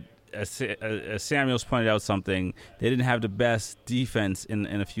 But as Samuels pointed out something, they didn't have the best defense in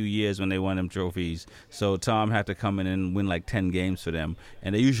a few years when they won them trophies. So Tom had to come in and win like 10 games for them.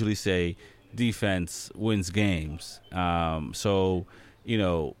 And they usually say defense wins games. So, you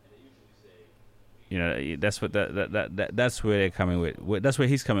know, that's what that's where they're coming with. That's where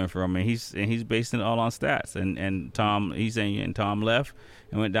he's coming from, and he's basing it all on stats. And Tom, he's saying, Tom left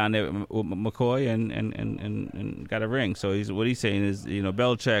and went down there with McCoy and got a ring. So what he's saying is, you know,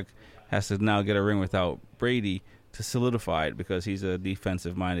 Belichick has to now get a ring without Brady to solidify it because he's a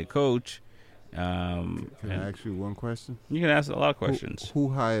defensive-minded coach. Can I ask you one question? You can ask a lot of questions. Who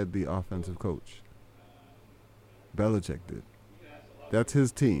hired the offensive coach? Belichick did. That's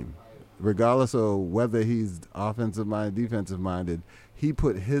his team. Regardless of whether he's offensive-minded, defensive-minded, he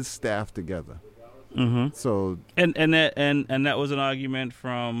put his staff together. Mm-hmm. So and that was an argument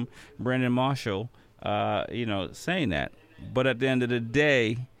from Brandon Marshall, saying that. But at the end of the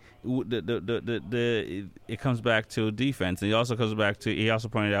day, it comes back to defense, and he also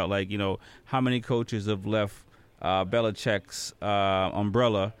pointed out, like, you know, how many coaches have left Belichick's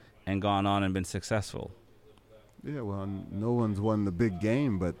umbrella and gone on and been successful. Yeah, well, no one's won the big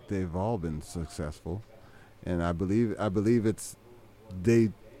game, but they've all been successful, and I believe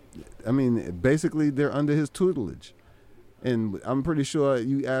basically they're under his tutelage, and I'm pretty sure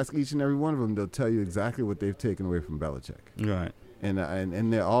you ask each and every one of them, they'll tell you exactly what they've taken away from Belichick. Right. And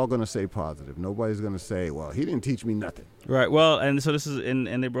they're all going to say positive. Nobody's going to say, well, he didn't teach me nothing. Right. Well, and so this is,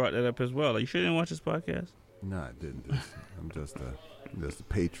 and they brought that up as well. Are you sure you didn't watch this podcast? No, I didn't. I'm just a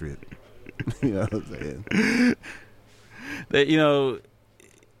patriot. You know what I'm saying? That, you know,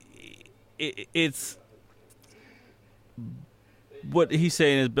 it's what he's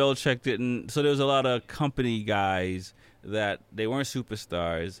saying is Belichick didn't. So there was a lot of company guys that they weren't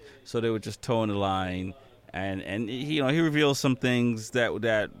superstars, so they were just toeing the line. And he revealed some things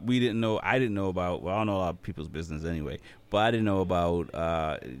that we didn't know. I didn't know about. Well, I don't know a lot of people's business anyway, but I didn't know about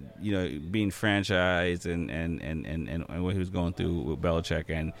being franchised and what he was going through with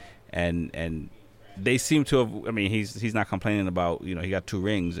Belichick and they seem to have. I mean, he's not complaining about, he got 2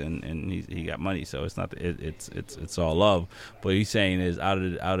 rings and he got money, so it's not it's all love. But he's saying is out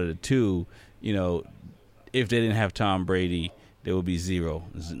of the 2, if they didn't have Tom Brady, there would be 0,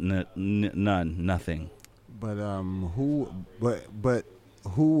 none, nothing. But who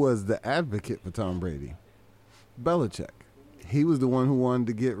was the advocate for Tom Brady? Belichick. He was the one who wanted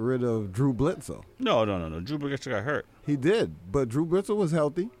to get rid of Drew Bledsoe. No. Drew Bledsoe got hurt. He did, but Drew Bledsoe was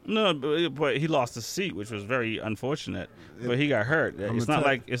healthy. No, but he lost his seat, which was very unfortunate. But he got hurt. It's not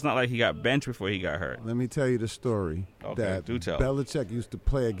like he got benched before he got hurt. Let me tell you the story. Okay, that do tell. Belichick used to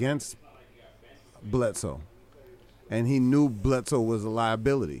play against Bledsoe, and he knew Bledsoe was a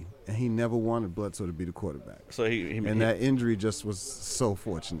liability, and he never wanted Bledsoe to be the quarterback. So that injury just was so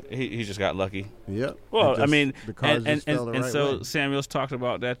fortunate. He just got lucky. Yep. Well, the cards and fell the right so way. Samuels talked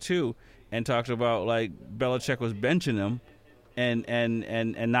about that too, and talked about like Belichick was benching him, and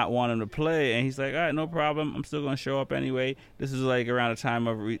not wanting him to play, and he's like, all right, no problem, I'm still going to show up anyway. This is like around the time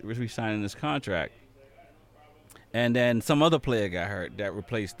of re-signing this contract. And then some other player got hurt that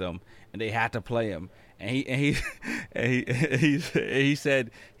replaced him, and they had to play him. And he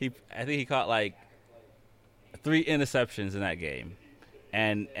said I think he caught like 3 interceptions in that game.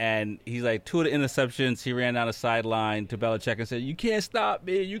 And he's like, 2 of the interceptions, he ran down the sideline to Belichick and said, "You can't stop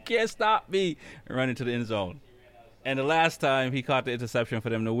me. You can't stop me," and run into the end zone. And the last time he caught the interception for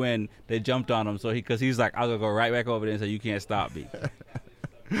them to win, they jumped on him. So because he's like, "I'm going to go right back over there and say, you can't stop me."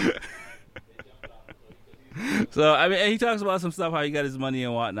 So, I mean, he talks about some stuff, how he got his money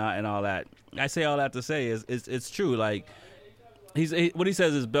and whatnot and all that. I say all that to say is it's true. Like, what he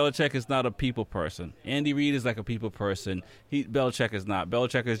says is Belichick is not a people person. Andy Reid is like a people person. Belichick is not.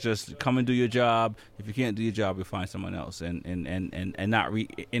 Belichick is just come and do your job. If you can't do your job, you find someone else and not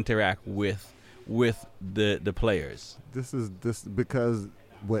interact with the players. This because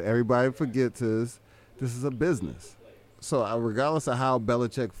what everybody forgets is this is a business. So regardless of how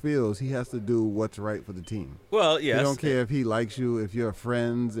Belichick feels, he has to do what's right for the team. Well, yes. He don't care if he likes you, if you're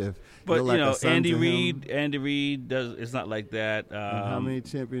friends, if but you're like you know, a son Andy to Reid. him. Andy Reid does. It's not like that. How many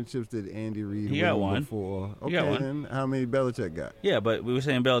championships did Andy Reid win got one before? He got one. Then how many Belichick got? Yeah, but we were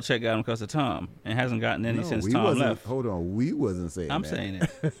saying Belichick got him because of Tom, and hasn't gotten any since Tom left. Hold on, we wasn't saying. I'm that. saying it.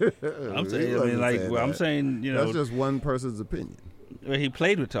 I'm saying. I mean, like, well, I'm saying, you know, that's just one person's opinion. Well, he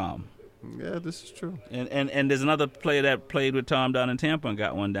played with Tom. Yeah, this is true. And there's another player that played with Tom down in Tampa and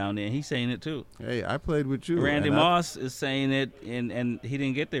got one down there, and he's saying it too. Hey, I played with you. Randy Moss is saying it, and he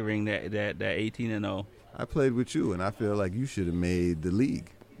didn't get the ring that 18-0. I played with you, and I feel like you should have made the league.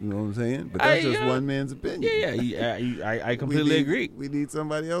 You know what I'm saying? But that's just one man's opinion. Yeah. I completely agree. We need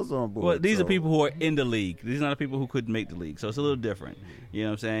somebody else on board. Well, these are people who are in the league. These are not people who couldn't make the league, so it's a little different. You know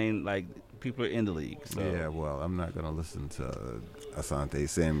what I'm saying? Like, people are in the league. So. Yeah, well, I'm not going to listen to Asante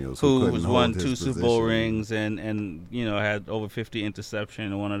Samuels, who was won 2 Super Bowl rings and you know had over 50 interception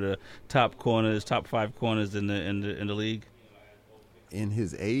and one of the top 5 corners in the league. In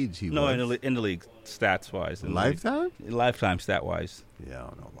his age, he no was. in the league stats wise. Lifetime stat wise. Yeah, I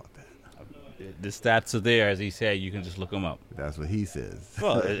don't know about that. The stats are there, as he said. You can just look them up. That's what he says.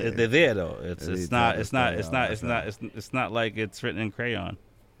 Well, they're there though. It's not like it's written in crayon.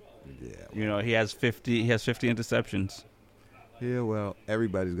 Yeah. You know, he has 50 interceptions. Yeah, well,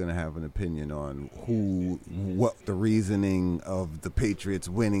 everybody's going to have an opinion on what the reasoning of the Patriots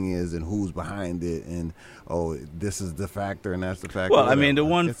winning is and who's behind it, and this is the factor and that's the factor. Well, I mean, the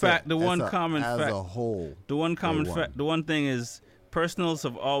one thing is personals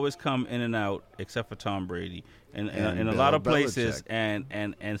have always come in and out except for Tom Brady. And in a lot of places, and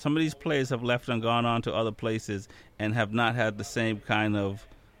some of these players have left and gone on to other places and have not had the same kind of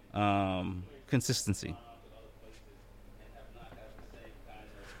consistency.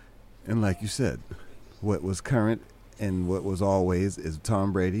 And like you said, what was current and what was always is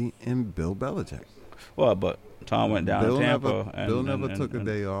Tom Brady and Bill Belichick. Well, but Tom went down to Tampa. Bill never took a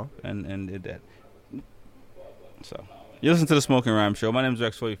day off. And did that. So, you listen to the Smoking Rhyme Show. My name is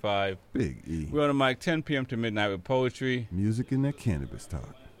Rex45. Big E. We're on the mic 10 p.m. to midnight with poetry. Music and that cannabis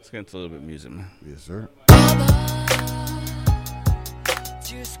talk. Let's get into a little bit of music, man. Yes, sir.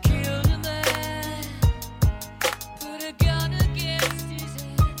 Just killed a man, put a gun against his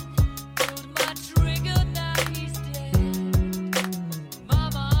head, pulled my trigger, now he's dead.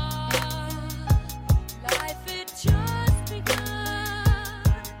 Mama, life had just begun,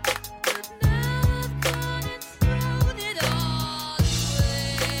 but now I've gone and thrown it all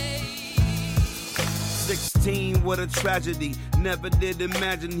away. 16, what a tragedy. Never did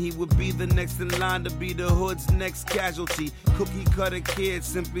imagine he would be the next in line to be the hood's next casualty. Cookie cutter kid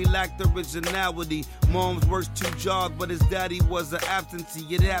simply lacked originality. Mom's worked 2 jobs, but his daddy was an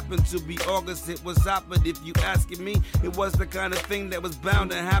absentee. It happened to be August, it was hot, but if you asking me, it was the kind of thing that was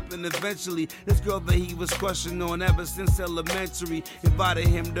bound to happen eventually. This girl that he was crushing on ever since elementary invited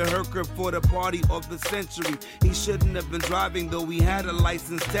him to her crib for the party of the century. He shouldn't have been driving, though he had a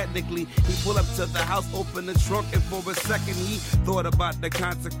license technically. He pulled up to the house, opened the trunk, and for a second he thought about the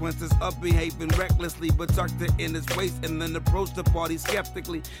consequences of behaving recklessly, but tucked it in his waist and then approached the party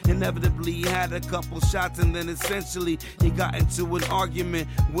skeptically. Inevitably, he had a couple shots and then essentially he got into an argument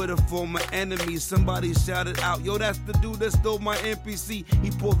with a former enemy. Somebody shouted out, "Yo, that's the dude that stole my MPC."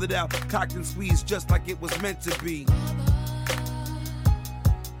 He pulled it out, cocked and squeezed just like it was meant to be.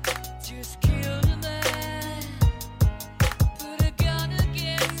 Just killed a man, put a gun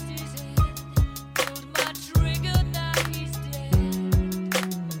against his head, pulled my trigger, now he's dead.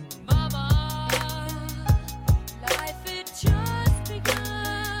 Mama, life had just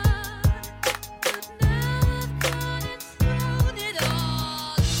begun, but now I've gone and thrown it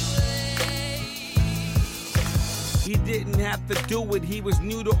all away. He didn't have to do it. He was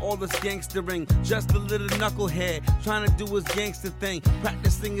new to all this gangstering, just a little knucklehead, trying to do his gangster thing,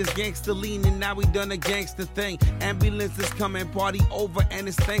 practicing his gangster lean, and now he done a gangster thing. Ambulance is coming, party over, and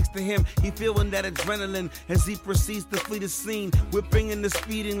it's thanks to him. He feeling that adrenaline as he proceeds to flee the scene, whipping in the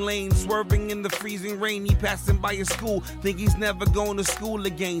speeding lane, swerving in the freezing rain. He passing by his school, think he's never going to school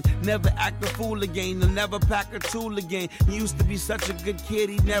again, never act a fool again, he'll never pack a tool again. He used to be such a good kid,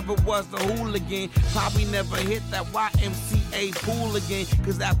 he never was a hooligan, probably never hit that YMCA pool again,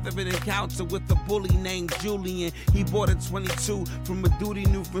 cause after an encounter with a bully named Julian, he bought a 22 from a dude he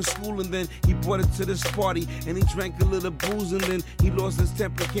knew from school, and then he brought it to this party, and he drank a little booze, and then he lost his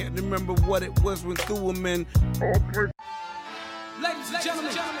temper, can't remember what it was when threw him in. Ladies and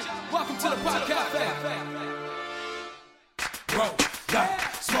gentlemen, welcome to the podcast. Roll, light,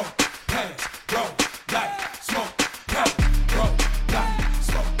 smoke, hands. Roll, light, smoke, hands. Roll, light,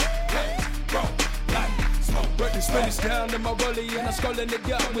 smoke, hands. Roll, light, smoke. Break the Spanish down to my rollie and I'm scrolling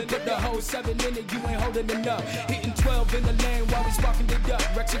it up. We put the whole 7 in it, you ain't holding it up. Hitting 12 in the lane while we sparking it up.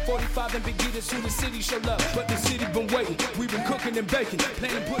 Rexy 45 and Big E, that's who the city show love. But the city been waiting, we been cooking and baking,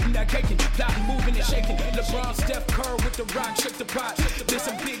 planning, putting that cake in, plotting, moving and shaking. LeBron, Steph Curry with the rock, shake the pot. There's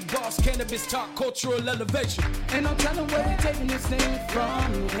some big boss cannabis talk, cultural elevation. Ain't no telling where we taking this thing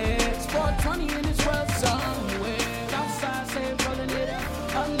from here. It's 420 in this world somewhere. Outside, say rolling it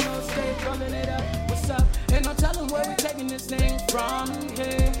up. Up north, stay rolling it up. What's up? Ain't no telling where we taking this thing from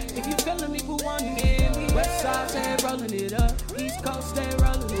here. If you feeling me, who want me? West side, stay rolling it up. East coast, stay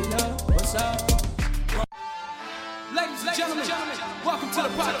rolling it up. What's up? Ladies and gentlemen, welcome to the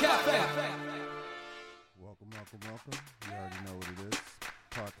podcast. Welcome. You already know what it is.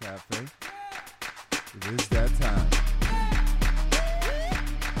 Park Cafe. It is that time.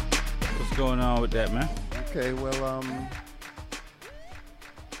 What's going on with that, man? Okay, well,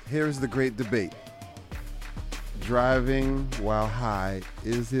 here's the great debate. Driving while high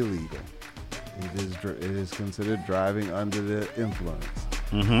is illegal. It is considered driving under the influence.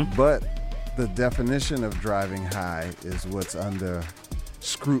 Mm-hmm. But the definition of driving high is what's under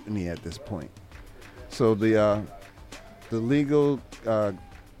scrutiny at this point. So the legal,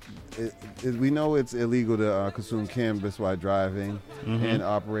 we know it's illegal to consume cannabis while driving and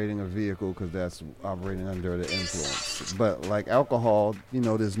operating a vehicle, because that's operating under the influence. But like alcohol,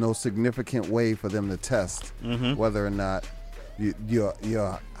 there's no significant way for them to test whether or not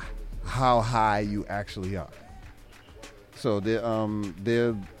you're how high you actually are. So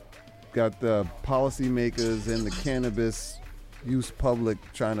they're got the policymakers and the cannabis use public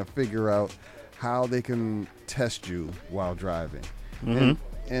trying to figure out how they can test you while driving.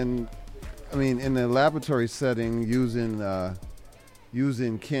 And I mean, in the laboratory setting,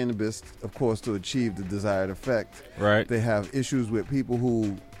 using cannabis, of course, to achieve the desired effect. Right. They have issues with people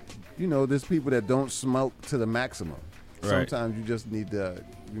who, there's people that don't smoke to the maximum. Right. Sometimes you just need to,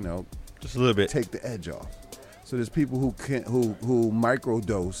 just a little bit, take the edge off. So there's people who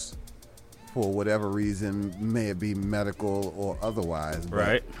microdose for whatever reason, may it be medical or otherwise. But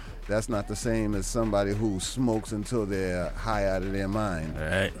right. That's not the same as somebody who smokes until they're high out of their mind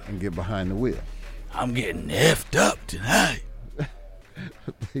and get behind the wheel. I'm getting effed up tonight.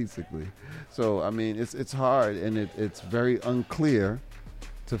 Basically. So, I mean, it's hard, and it's very unclear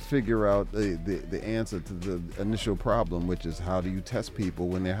to figure out the answer to the initial problem, which is how do you test people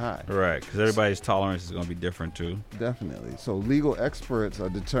when they're high? Right, because everybody's tolerance is going to be different too. Definitely. So legal experts are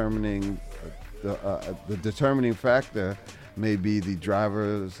determining the determining factor may be the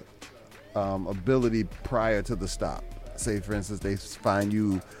driver's ability prior to the stop. Say, for instance, they find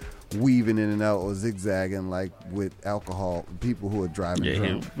you weaving in and out or zigzagging like with alcohol, people who are driving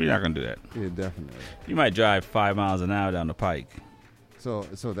drunk. We're not going to do that. Yeah, definitely. You might drive 5 miles an hour down the pike. So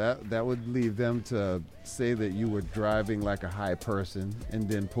that would leave them to say that you were driving like a high person and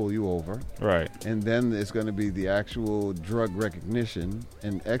then pull you over. Right. And then it's going to be the actual drug recognition,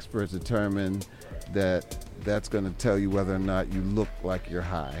 and experts determine that that's going to tell you whether or not you look like you're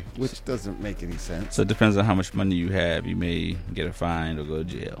high, which doesn't make any sense. So it depends on how much money you have. You may get a fine or go to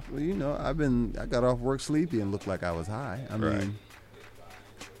jail. Well, I got off work sleepy and looked like I was high. I mean,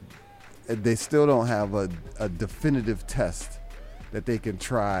 they still don't have a definitive test that they can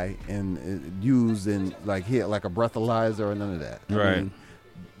try and use and like a breathalyzer or none of that. I mean,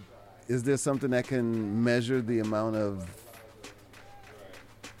 is there something that can measure the amount of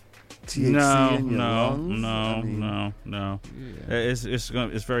THC in your lungs? No. Yeah.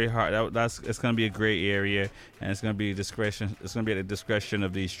 It's very hard. It's going to be a gray area, and it's going to be discretion. It's going to be at the discretion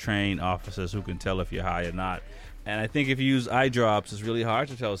of these trained officers who can tell if you're high or not. And I think if you use eye drops, it's really hard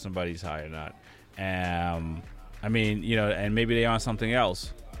to tell if somebody's high or not. I mean, and maybe they're on something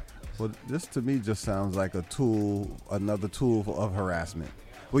else. Well, this to me just sounds like another tool of harassment.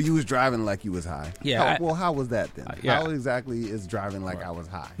 Well, you was driving like you was high. Yeah. How was that then? Yeah. How exactly is driving like I was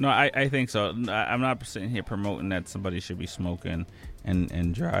high? No, I think so. I'm not sitting here promoting that somebody should be smoking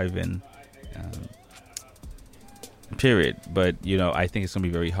and driving, period. But, I think it's going to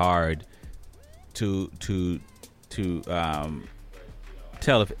be very hard to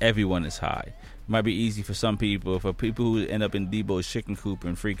tell if everyone is high. It might be easy for some people. For people who end up in Debo's chicken coop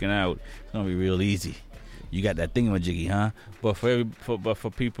and freaking out, it's going to be real easy. You got that thingamajiggy, huh? But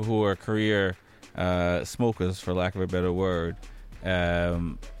for people who are career smokers, for lack of a better word,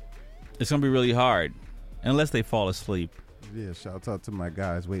 it's gonna be really hard unless they fall asleep. Yeah, shout out to my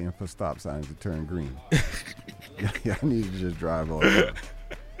guys waiting for stop signs to turn green. Yeah, I need to just drive off.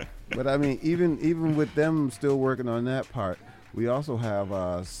 But I mean, even with them still working on that part, we also have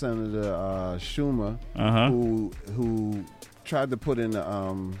Senator Schumer, who tried to put in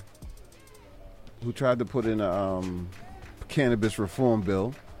a cannabis reform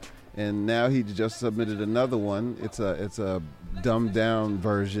bill, and now he just submitted another one. It's a dumbed down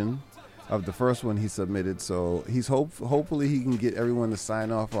version of the first one he submitted. So he's hopefully he can get everyone to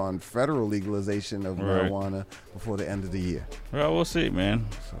sign off on federal legalization of marijuana before the end of the year. Well, we'll see, man.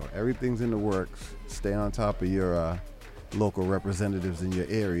 So everything's in the works. Stay on top of your local representatives in your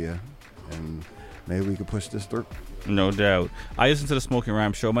area, and maybe we can push this through. No doubt. I listen to the Smoking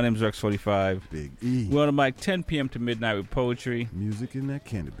Rhyme Show. My name is Rex45. Big E. We're on the mic 10 p.m. to midnight with poetry. Music and that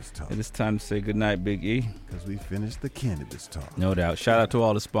cannabis talk. It is time to say goodnight, Big E. Because we finished the cannabis talk. No doubt. Shout out to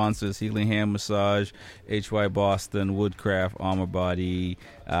all the sponsors: Healing Hand Massage, HY Boston, Woodcraft, Armor Body,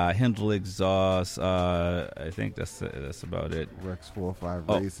 Hindle Exhaust. I think that's about it. Rex 45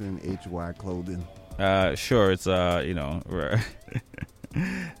 Racing, HY Clothing. Sure, it's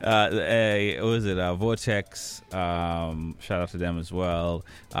Vortex. Shout out to them as well.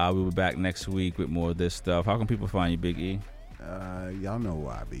 We'll be back next week with more of this stuff. How can people find you, Big E? Y'all know who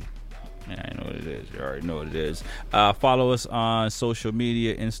I be. Yeah, I know what it is. You already know what it is. Follow us on social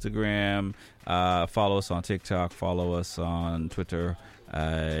media, Instagram. Follow us on TikTok. Follow us on Twitter.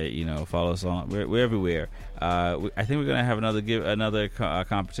 Follow us on. We're everywhere. I think we're gonna have another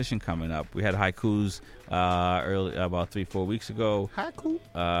competition coming up. We had haikus early about 3-4 weeks ago. Haiku.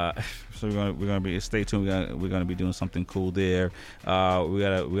 So we're gonna be stay tuned. We're gonna be doing something cool there. We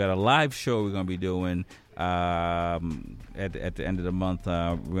got a live show we're gonna be doing at the end of the month.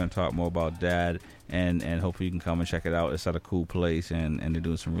 We're gonna talk more about Dad, and hopefully you can come and check it out. It's at a cool place, and they're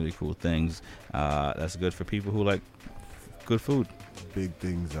doing some really cool things. That's good for people who like good food. Big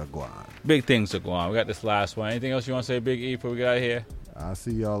things are going on. Big things are going on. We got this last one. Anything else you want to say, Big E, before we get out of here? I'll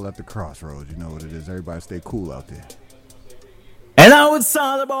see y'all at the crossroads. You know what it is. Everybody stay cool out there. And now it's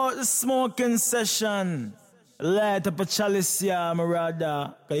all about the smoking session. Light up a chalice, yeah, my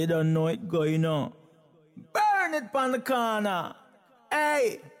brother. Cause you don't know it going on. Burn it on the corner.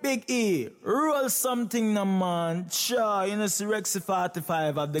 Hey, Big E, roll something now, man. Sure, you know, see Rexy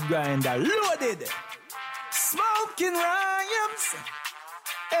 45 of the grinder. Loaded. Smoking rhymes.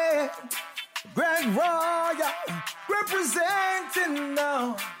 Hey, Greg Royal representing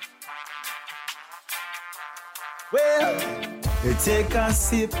now. Well, you take a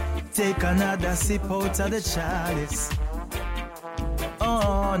sip, take another sip out of the chalice.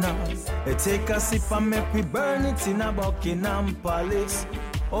 Oh no, you take a sip and make we burn it in a Buckingham Palace.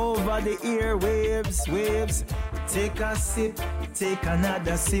 Over the airwaves, waves. Take a sip, take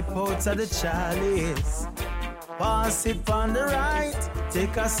another sip out of the chalice. Pass it on the right,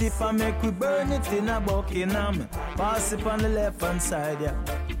 take a sip and make we burn it in a Buckingham. Pass it on the left hand side, yeah.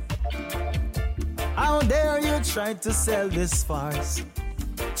 How dare you try to sell this farce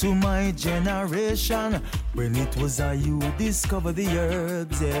to my generation when it was you discovered the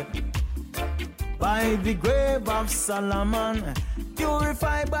herbs, yeah. By the grave of Solomon,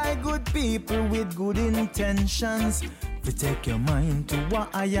 purified by good people with good intentions, to take your mind to a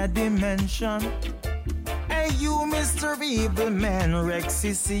higher dimension. Hey, you, Mr. Evil Man,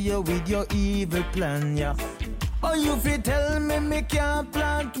 Rexy, see you with your evil plan, yeah. Oh, you fit tell me can't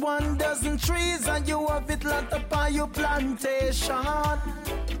plant 1 dozen trees and you have it locked up on your plantation.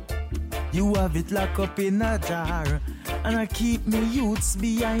 You have it locked up in a jar and I keep me youths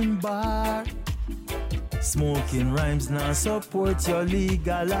behind bar. Smoking rhymes now support your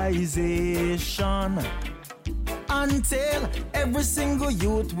legalization. Until every single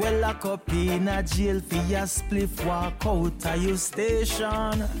youth will lock up in a jail for your spliff walk out of your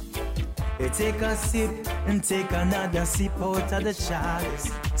station. You take a sip and take another sip out of the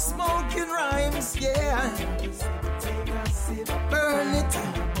chalice. Smoking rhymes, yeah. Take a sip, burn it,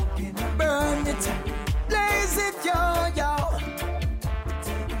 blaze it, yo, yo.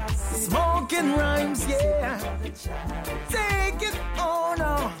 Smoking rhymes, yeah. Take it on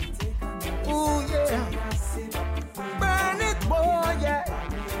now. Ooh, yeah. Burn it, boy, yeah.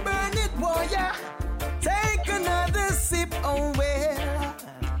 Burn it, boy, yeah. Take another sip, oh, well.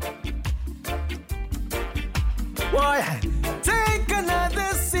 Boy, take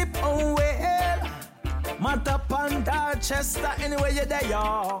another sip, oh, well. Matapan, Dorchester, anywhere you're there,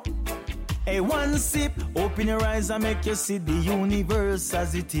 y'all. Hey, one sip, open your eyes and make you see the universe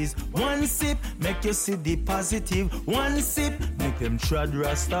as it is. One sip, make you see the positive. One sip, make them trod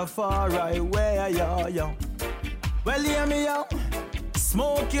Rastafari where yo. Well, hear me out.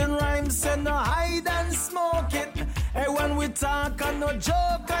 Smoking rhymes say no hide and smoke it. Hey, when we talk and no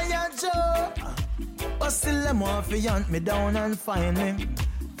joke and ya joke. But still them want to hunt me down and find me.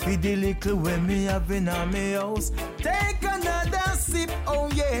 Feed the little way me have in me house. Take another sip, oh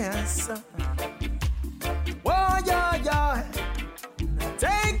yes. Oh yeah.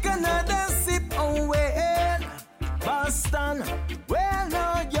 Take another sip, oh well. Boston, well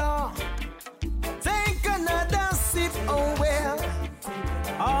no yeah. Take another sip, oh well.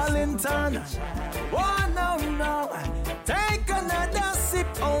 Arlington, oh no. Take another sip,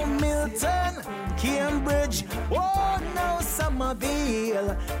 oh Milton. Cambridge, oh no,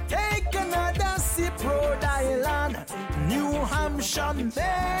 Somerville. Take another sip, Rhode Island. New Hampshire,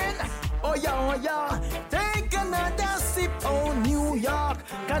 Maine. Oh yeah. Take another sip, oh New York.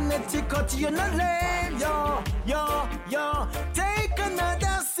 Connecticut, you know lame, yo. Take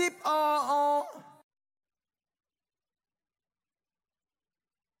another sip, oh.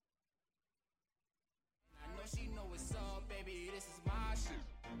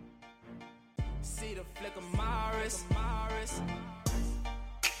 See the flick of Morris.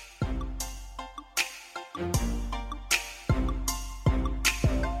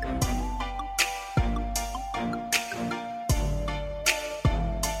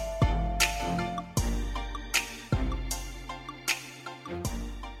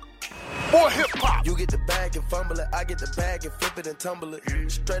 More hip hop. You get the bag and fumble it. I get the bag and flip it and tumble it.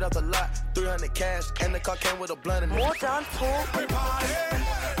 Straight off the lot, 300 cash, and the car came with a blunt in it. More dance talk.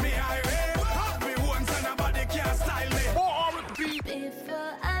 Me once and nobody can style me. More R&B.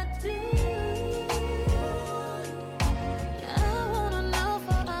 Before I do, I wanna know if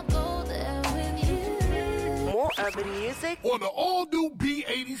I go there with you. More urban music on the all-new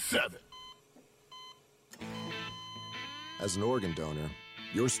B87. As an organ donor,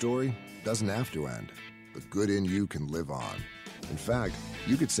 your story doesn't have to end. The good in you can live on. In fact,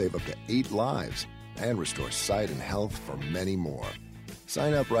 you could save up to 8 lives and restore sight and health for many more.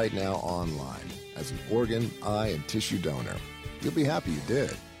 Sign up right now online as an organ, eye, and tissue donor. You'll be happy you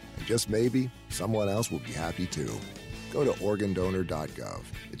did. And just maybe, someone else will be happy too. Go to organdonor.gov.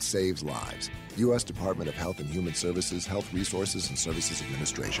 It saves lives. U.S. Department of Health and Human Services, Health Resources and Services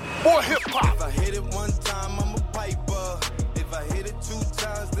Administration. More hip hop. If I hit it one time, I'm a piper. If I hit it 2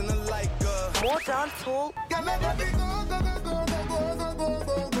 times, then I like her. More dance talk.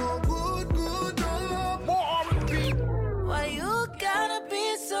 More R&B. Why you gotta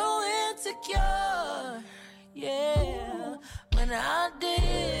be so insecure? Yeah, when I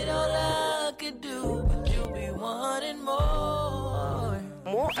did all I could do, but you be wanting more.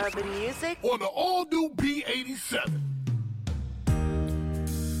 More urban music on the all-new B87.